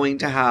was going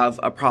to have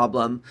a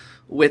problem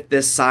with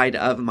this side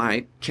of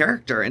my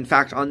character. In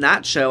fact, on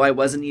that show, I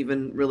wasn't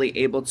even really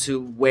able to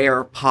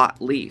wear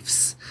pot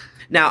leaves.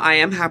 Now, I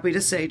am happy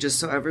to say, just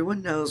so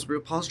everyone knows,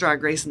 RuPaul's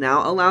Drag Race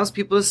now allows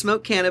people to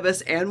smoke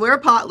cannabis and wear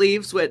pot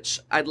leaves,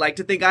 which I'd like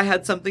to think I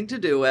had something to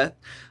do with.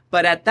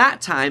 But at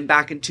that time,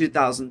 back in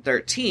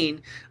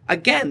 2013,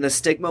 again, the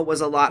stigma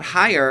was a lot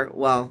higher.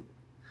 Well,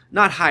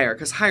 not higher,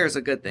 because higher is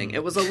a good thing.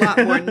 It was a lot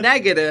more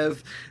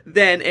negative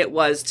than it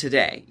was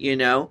today, you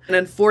know? And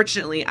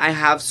unfortunately, I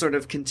have sort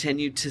of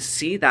continued to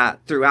see that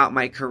throughout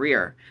my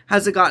career.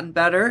 Has it gotten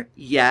better?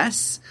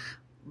 Yes.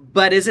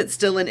 But is it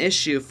still an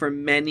issue for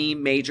many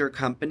major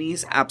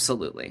companies?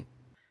 Absolutely.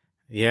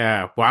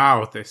 Yeah.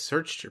 Wow. They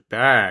searched your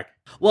bag.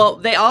 Well,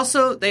 they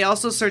also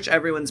search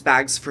everyone's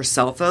bags for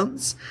cell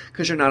phones,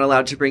 because you're not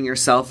allowed to bring your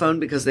cell phone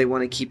because they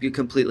want to keep you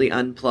completely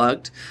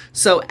unplugged.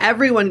 So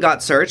everyone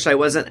got searched. I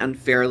wasn't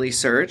unfairly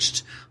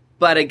searched.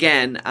 But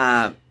again,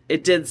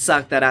 it did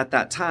suck that at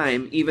that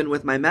time, even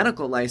with my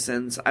medical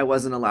license, I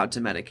wasn't allowed to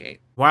medicate.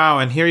 Wow.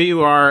 And here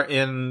you are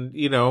in,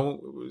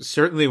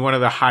 certainly one of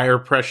the higher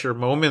pressure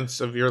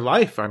moments of your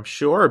life, I'm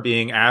sure,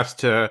 being asked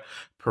to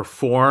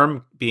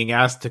perform, being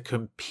asked to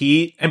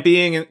compete, and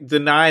being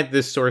denied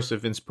this source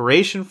of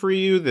inspiration for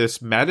you, this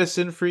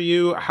medicine for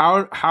you.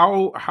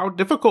 How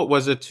difficult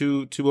was it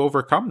to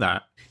overcome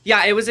that?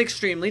 Yeah, it was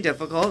extremely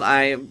difficult.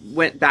 I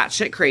went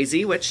batshit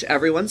crazy, which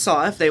everyone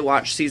saw if they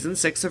watched season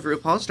 6 of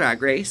RuPaul's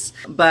Drag Race.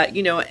 But,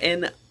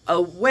 in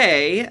a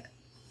way,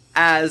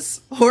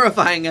 as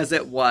horrifying as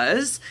it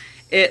was,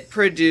 it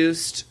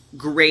produced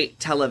great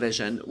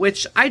television,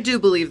 which I do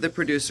believe the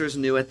producers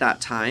knew at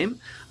that time.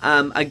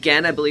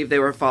 Again, I believe they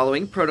were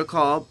following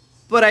protocol,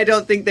 but I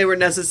don't think they were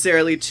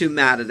necessarily too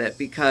mad at it,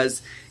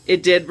 because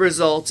it did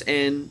result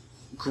in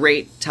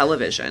great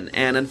television.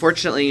 And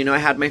unfortunately, I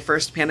had my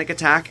first panic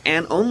attack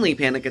and only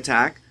panic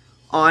attack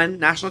on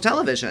national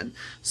television.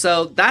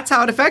 So that's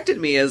how it affected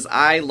me, is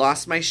I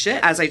lost my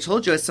shit. As I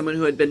told you, as someone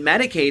who had been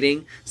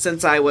medicating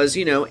since I was,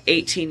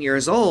 18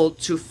 years old,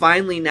 to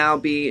finally now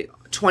be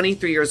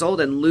 23 years old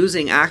and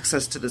losing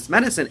access to this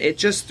medicine, it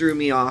just threw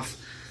me off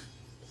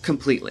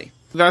completely.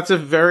 That's a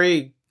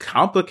very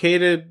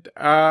complicated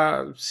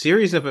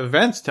series of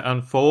events to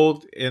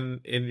unfold in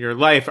your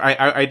life.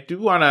 I do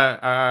want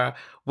to,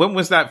 when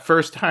was that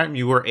first time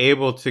you were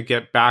able to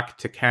get back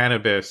to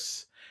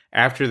cannabis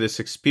after this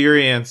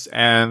experience,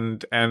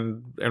 and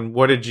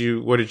what did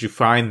you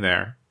find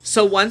there?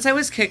 So once I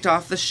was kicked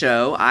off the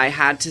show, I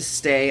had to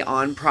stay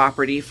on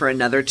property for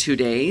another 2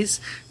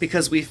 days,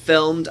 because we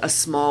filmed a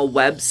small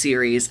web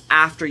series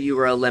after you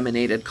were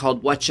eliminated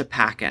called Whatcha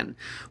Packin',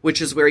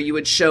 which is where you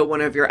would show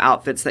one of your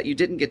outfits that you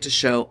didn't get to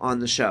show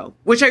on the show,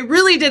 which I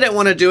really didn't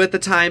want to do at the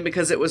time,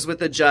 because it was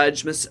with a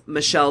judge, Miss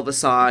Michelle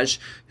Visage,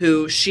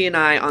 who she and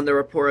I on the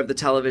rapport of the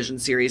television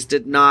series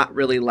did not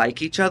really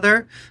like each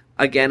other.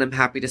 Again, I'm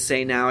happy to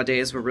say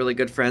nowadays we're really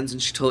good friends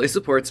and she totally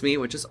supports me,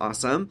 which is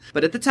awesome.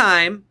 But at the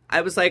time,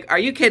 I was like, are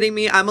you kidding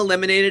me? I'm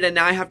eliminated and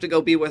now I have to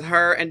go be with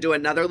her and do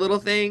another little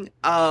thing?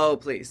 Oh,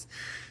 please.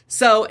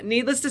 So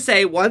needless to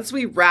say, once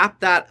we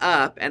wrapped that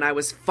up and I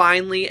was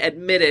finally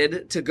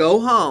admitted to go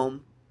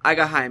home, I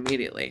got high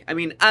immediately. I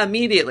mean,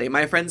 immediately.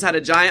 My friends had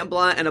a giant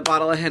blunt and a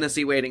bottle of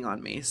Hennessy waiting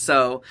on me.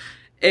 So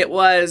it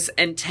was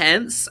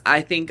intense.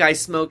 I think I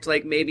smoked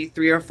like maybe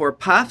 3 or 4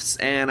 puffs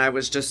and I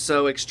was just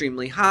so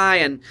extremely high.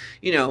 And,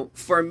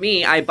 for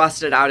me, I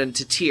busted out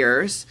into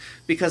tears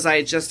because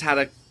I just had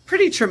a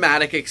pretty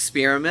traumatic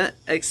experiment.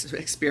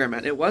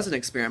 It was an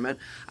experiment.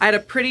 I had a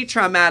pretty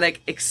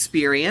traumatic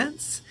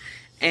experience.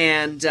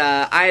 And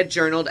I had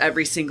journaled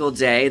every single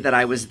day that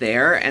I was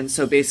there. And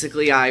so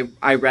basically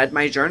I read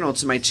my journal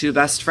to my 2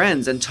 best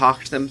friends and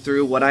talked them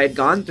through what I had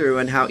gone through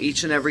and how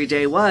each and every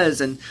day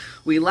was. And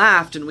we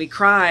laughed and we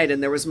cried.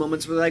 And there was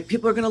moments where like,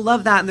 people are going to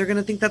love that and they're going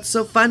to think that's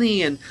so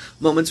funny. And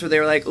moments where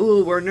they were like,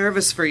 ooh, we're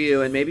nervous for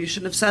you. And maybe you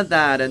shouldn't have said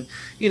that. And,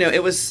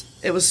 it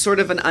was sort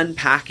of an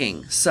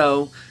unpacking.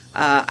 So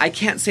I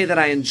can't say that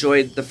I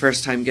enjoyed the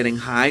first time getting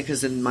high,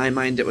 because in my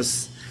mind it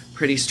was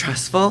pretty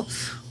stressful.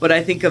 But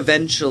I think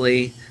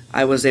eventually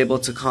I was able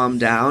to calm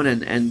down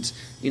and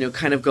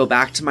kind of go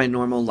back to my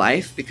normal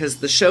life, because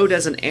the show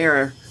doesn't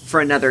air for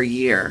another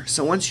year.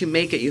 So once you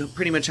make it, you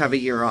pretty much have a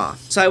year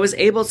off. So I was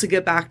able to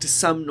get back to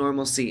some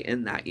normalcy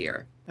in that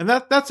year. And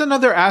that's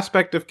another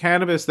aspect of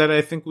cannabis that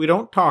I think we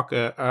don't talk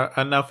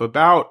enough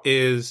about,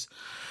 is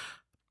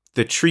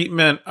the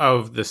treatment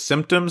of the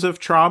symptoms of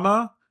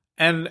trauma,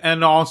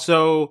 and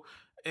also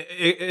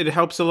it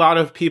helps a lot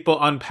of people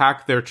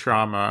unpack their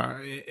trauma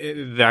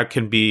that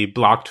can be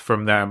blocked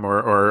from them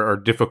or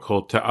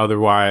difficult to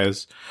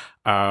otherwise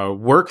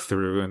work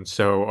through. And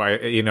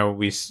so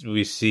we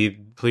see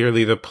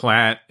clearly the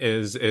plant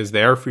is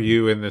there for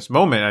you in this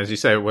moment. As you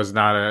say, it was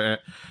not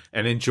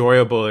an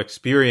enjoyable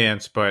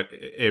experience, but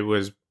it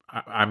was,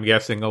 I'm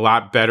guessing, a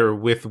lot better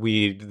with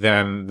weed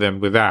than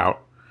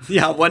without.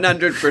 Yeah,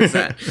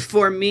 100%.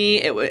 For me,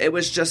 it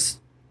was just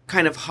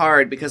kind of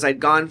hard, because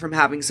I'd gone from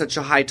having such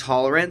a high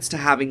tolerance to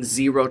having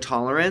 0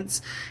 tolerance,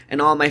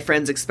 and all my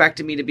friends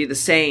expected me to be the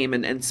same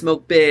and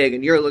smoke big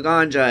and you're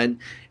Laganja, and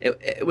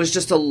it was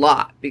just a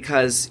lot,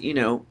 because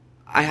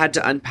I had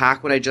to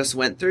unpack what I just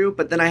went through,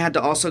 but then I had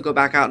to also go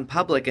back out in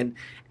public, and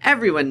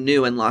everyone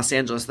knew in Los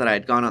Angeles that I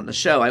had gone on the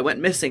show. I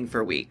went missing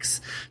for weeks.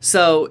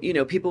 So,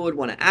 people would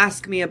want to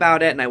ask me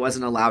about it, and I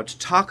wasn't allowed to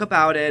talk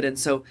about it. And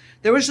so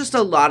there was just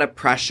a lot of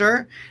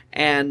pressure.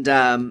 And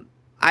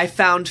I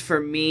found for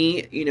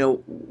me,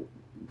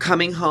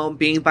 coming home,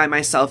 being by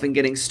myself and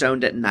getting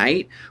stoned at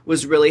night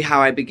was really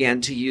how I began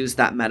to use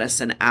that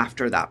medicine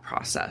after that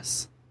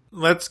process.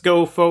 Let's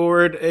go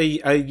forward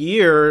a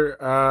year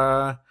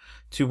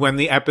to when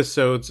the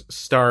episodes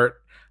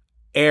start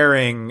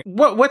airing.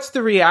 What's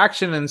the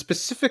reaction, and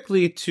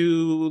specifically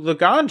to the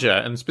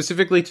ganja, and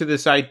specifically to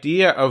this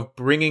idea of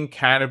bringing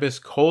cannabis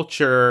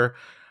culture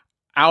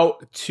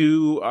out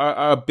to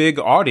a big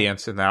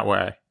audience in that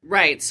way?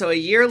 Right. So a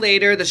year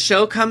later, the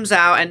show comes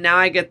out, and now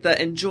I get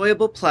the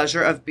enjoyable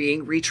pleasure of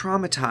being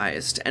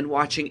re-traumatized and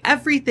watching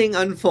everything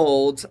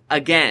unfold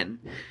again.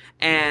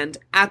 And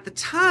at the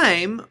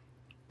time,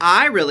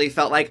 I really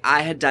felt like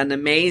I had done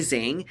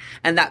amazing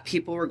and that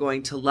people were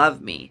going to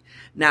love me.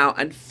 Now,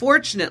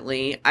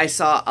 unfortunately, I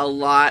saw a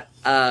lot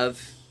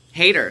of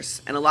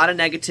haters and a lot of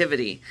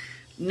negativity.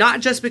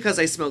 Not just because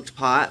I smoked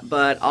pot,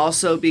 but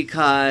also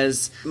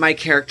because my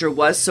character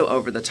was so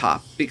over the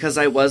top. Because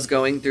I was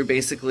going through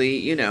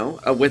basically,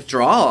 a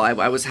withdrawal.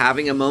 I was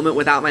having a moment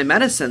without my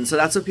medicine. So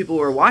that's what people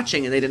were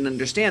watching, and they didn't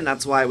understand.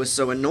 That's why I was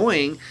so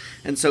annoying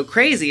and so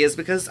crazy, is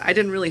because I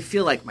didn't really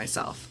feel like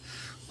myself.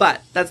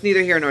 But that's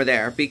neither here nor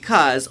there,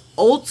 because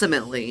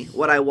ultimately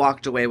what I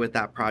walked away with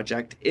that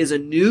project is a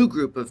new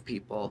group of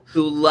people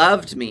who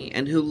loved me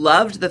and who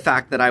loved the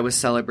fact that I was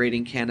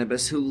celebrating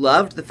cannabis, who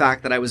loved the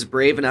fact that I was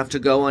brave enough to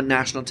go on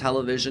national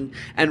television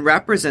and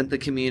represent the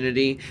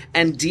community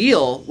and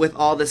deal with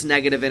all this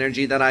negative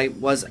energy that I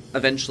was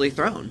eventually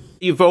thrown.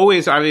 You've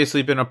always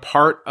obviously been a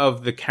part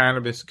of the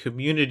cannabis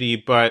community,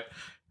 but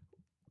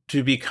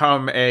to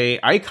become an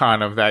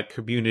icon of that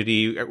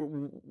community,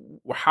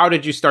 how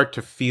did you start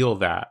to feel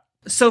that?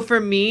 So for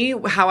me,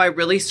 how I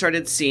really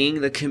started seeing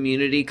the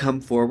community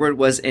come forward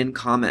was in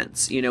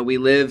comments. We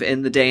live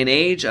in the day and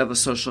age of a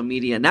social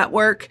media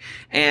network,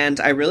 and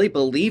I really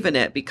believe in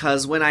it,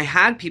 because when I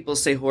had people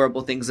say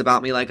horrible things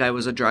about me, like I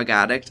was a drug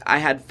addict, I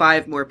had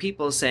 5 more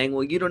people saying,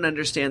 well, you don't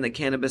understand that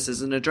cannabis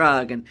isn't a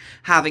drug, and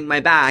having my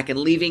back and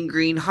leaving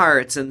green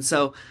hearts. And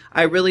so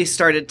I really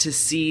started to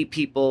see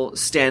people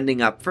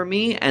standing up for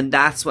me, and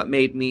that's what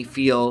made me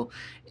feel,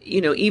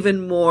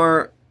 even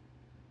more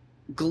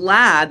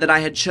glad that I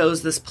had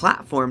chose this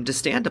platform to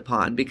stand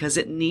upon, because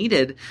it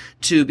needed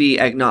to be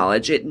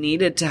acknowledged. It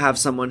needed to have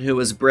someone who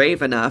was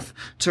brave enough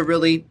to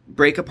really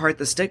break apart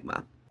the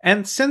stigma.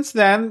 And since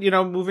then,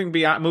 moving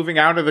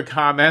out of the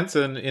comments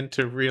and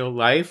into real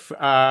life,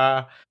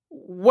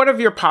 what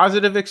have your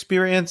positive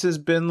experiences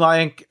been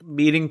like,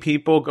 meeting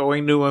people,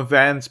 going to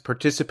events,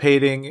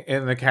 participating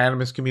in the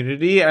cannabis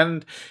community?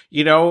 And,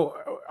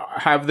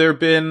 have there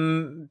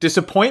been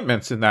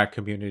disappointments in that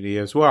community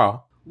as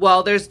well?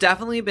 Well, there's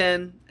definitely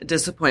been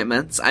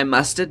disappointments. I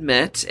must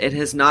admit, it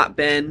has not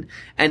been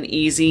an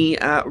easy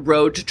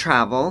road to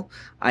travel.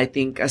 I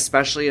think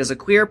especially as a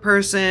queer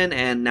person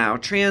and now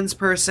trans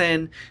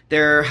person,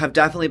 there have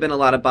definitely been a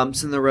lot of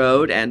bumps in the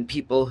road, and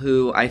people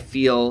who I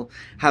feel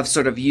have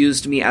sort of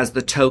used me as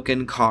the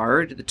token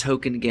card, the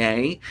token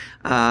gay.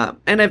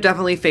 And I've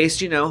definitely faced,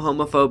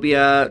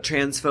 homophobia,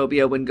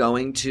 transphobia when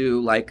going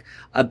to like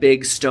a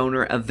big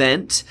stoner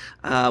event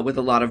with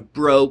a lot of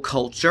bro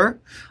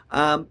culture.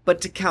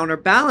 But to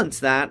counterbalance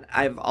that,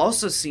 I've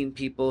also seen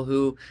people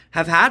who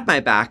have had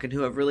my back and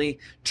who have really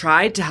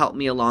tried to help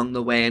me along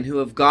the way, and who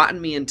have gotten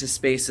me into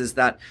spaces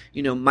that,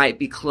 might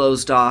be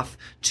closed off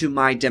to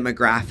my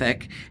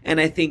demographic. And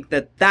I think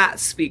that that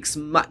speaks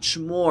much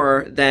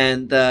more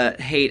than the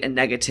hate and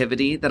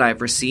negativity that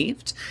I've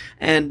received.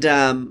 And,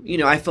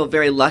 I feel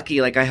very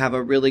lucky. Like, I have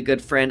a really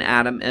good friend,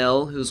 Adam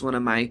Ill, who's one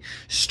of my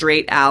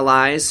straight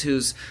allies,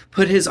 who's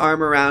put his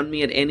arm around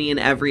me at any and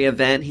every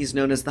event. He's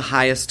known as the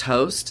highest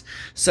host.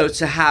 So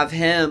to have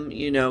him,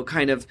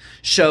 kind of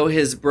show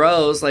his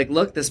bros, like,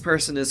 look, this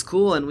person is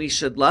cool and we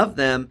should love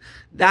them,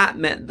 that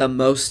meant the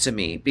most to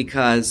me,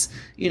 because,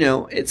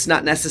 it's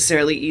not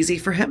necessarily easy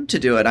for him to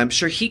do it. I'm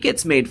sure he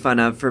gets made fun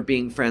of for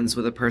being friends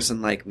with a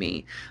person like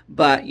me.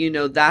 But,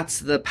 that's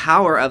the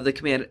power of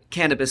the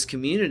cannabis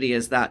community,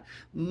 is that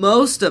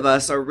most of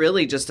us are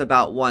really just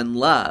about one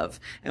love,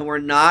 and we're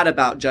not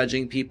about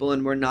judging people,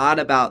 and we're not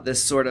about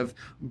this sort of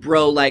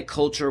bro-like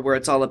culture where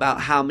it's all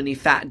about how many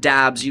fat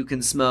dabs you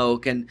can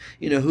smoke and,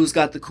 who's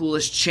got the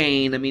coolest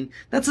chain. I mean,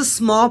 that's a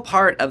small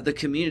part of the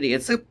community.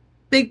 It's a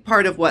big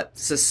part of what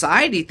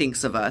society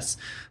thinks of us,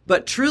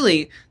 but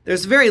truly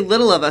there's very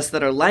little of us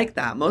that are like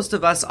that. Most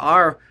of us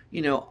are,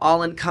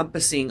 all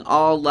encompassing,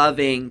 all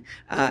loving,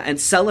 and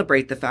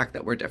celebrate the fact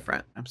that we're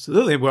different.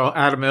 Absolutely. Well,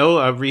 Adam Ill,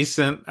 a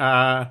recent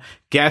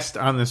guest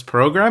on this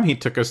program, he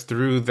took us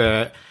through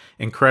the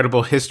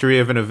incredible history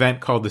of an event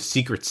called the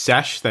Secret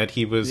Sesh that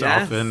he was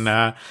often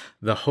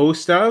the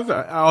host of.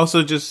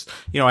 Also, just,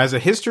 as a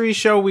history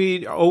show,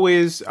 we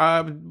always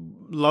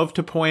love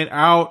to point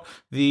out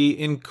the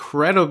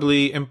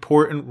incredibly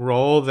important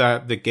role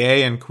that the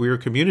gay and queer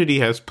community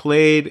has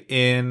played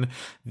in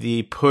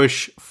the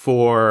push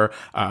for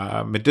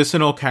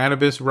medicinal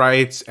cannabis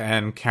rights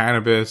and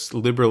cannabis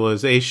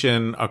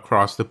liberalization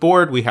across the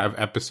board. We have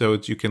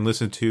episodes you can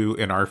listen to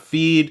in our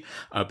feed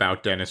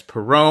about Dennis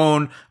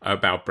Perrone,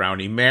 about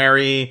Brownie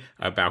Mary,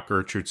 about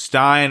Gertrude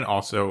Stein,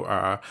 also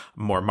a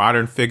more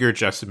modern figure,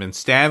 Jessamine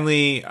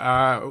Stanley,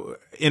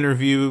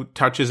 interview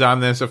touches on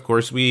this. Of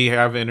course, we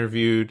have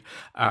interviewed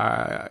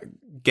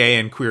gay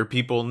and queer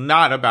people,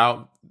 not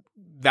about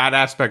that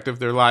aspect of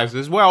their lives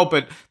as well,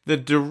 but the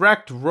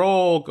direct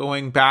role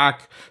going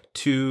back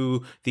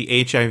to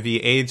the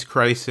HIV/AIDS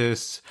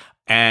crisis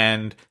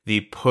and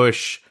the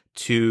push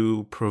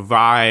to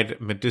provide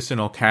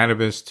medicinal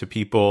cannabis to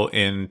people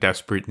in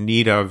desperate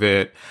need of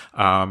it.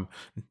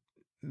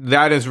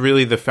 That is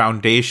really the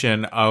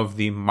foundation of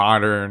the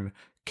modern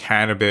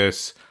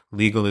cannabis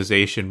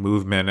legalization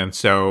movement. And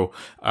so,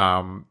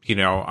 on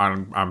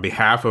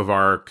behalf of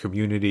our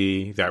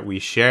community that we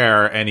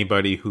share,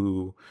 anybody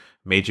who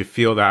made you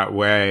feel that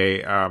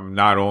way,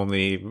 not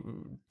only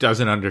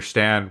doesn't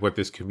understand what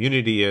this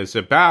community is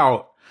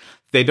about,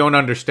 they don't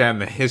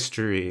understand the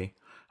history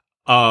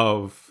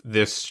of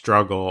this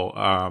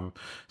struggle.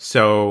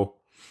 So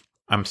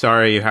I'm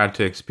sorry you had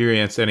to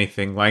experience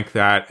anything like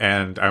that,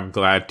 and I'm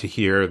glad to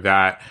hear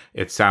that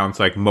it sounds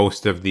like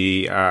most of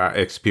the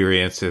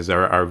experiences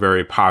are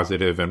very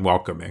positive and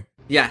welcoming.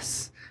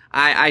 Yes.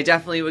 I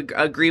definitely would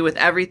agree with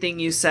everything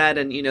you said.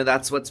 And,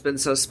 that's what's been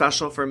so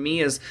special for me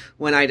is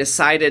when I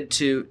decided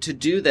to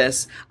do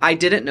this, I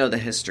didn't know the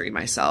history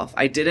myself.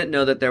 I didn't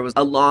know that there was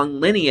a long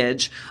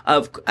lineage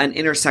of an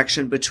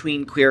intersection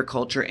between queer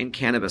culture and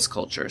cannabis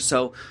culture.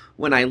 So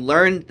when I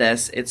learned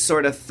this, it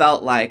sort of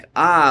felt like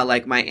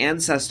my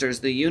ancestors,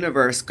 the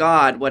universe,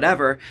 God,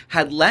 whatever,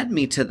 had led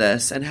me to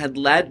this and had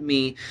led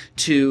me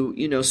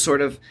to,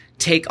 sort of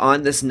take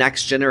on this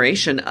next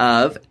generation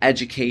of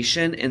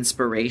education,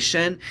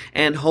 inspiration,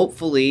 and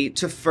hopefully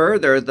to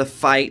further the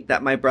fight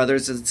that my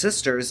brothers and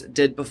sisters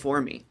did before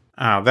me.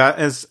 Oh,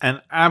 that is an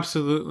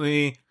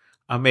absolutely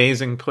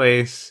amazing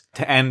place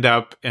to end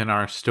up in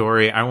our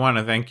story. I want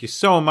to thank you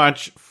so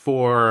much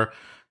for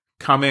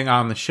coming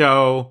on the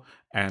show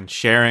and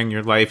sharing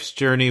your life's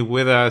journey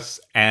with us,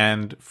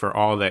 and for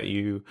all that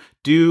you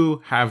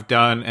do, have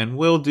done, and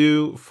will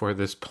do for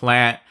this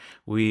plant.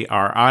 We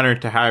are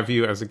honored to have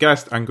you as a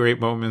guest on Great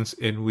Moments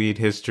in Weed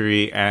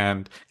History,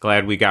 and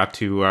glad we got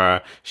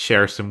to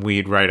share some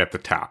weed right at the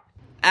top.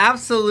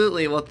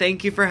 Absolutely. Well,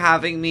 thank you for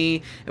having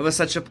me. It was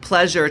such a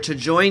pleasure to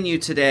join you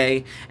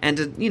today and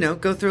to,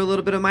 go through a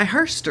little bit of my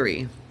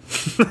herstory.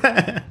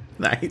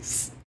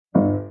 Nice.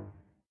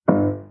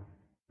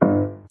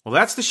 Well,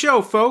 that's the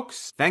show,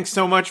 folks. Thanks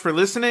so much for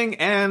listening,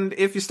 and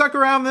if you stuck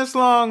around this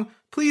long,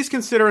 please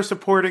consider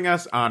supporting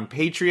us on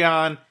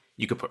Patreon.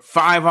 You can put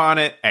 5 on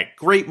it at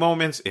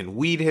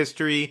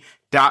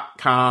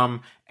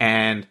greatmomentsinweedhistory.com,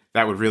 and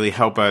that would really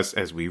help us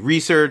as we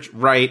research,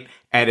 write,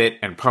 edit,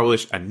 and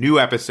publish a new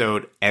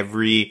episode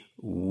every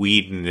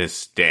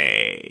Weedness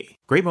Day.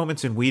 Great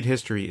Moments in Weed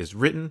History is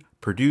written,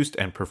 produced,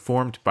 and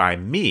performed by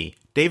me,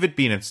 David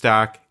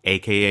Bienenstock,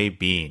 aka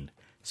Bean.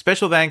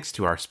 Special thanks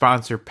to our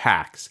sponsor,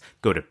 PAX.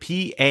 Go to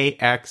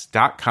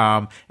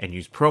PAX.com and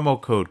use promo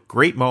code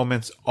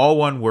GreatMoments, all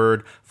one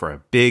word, for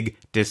a big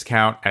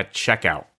discount at checkout.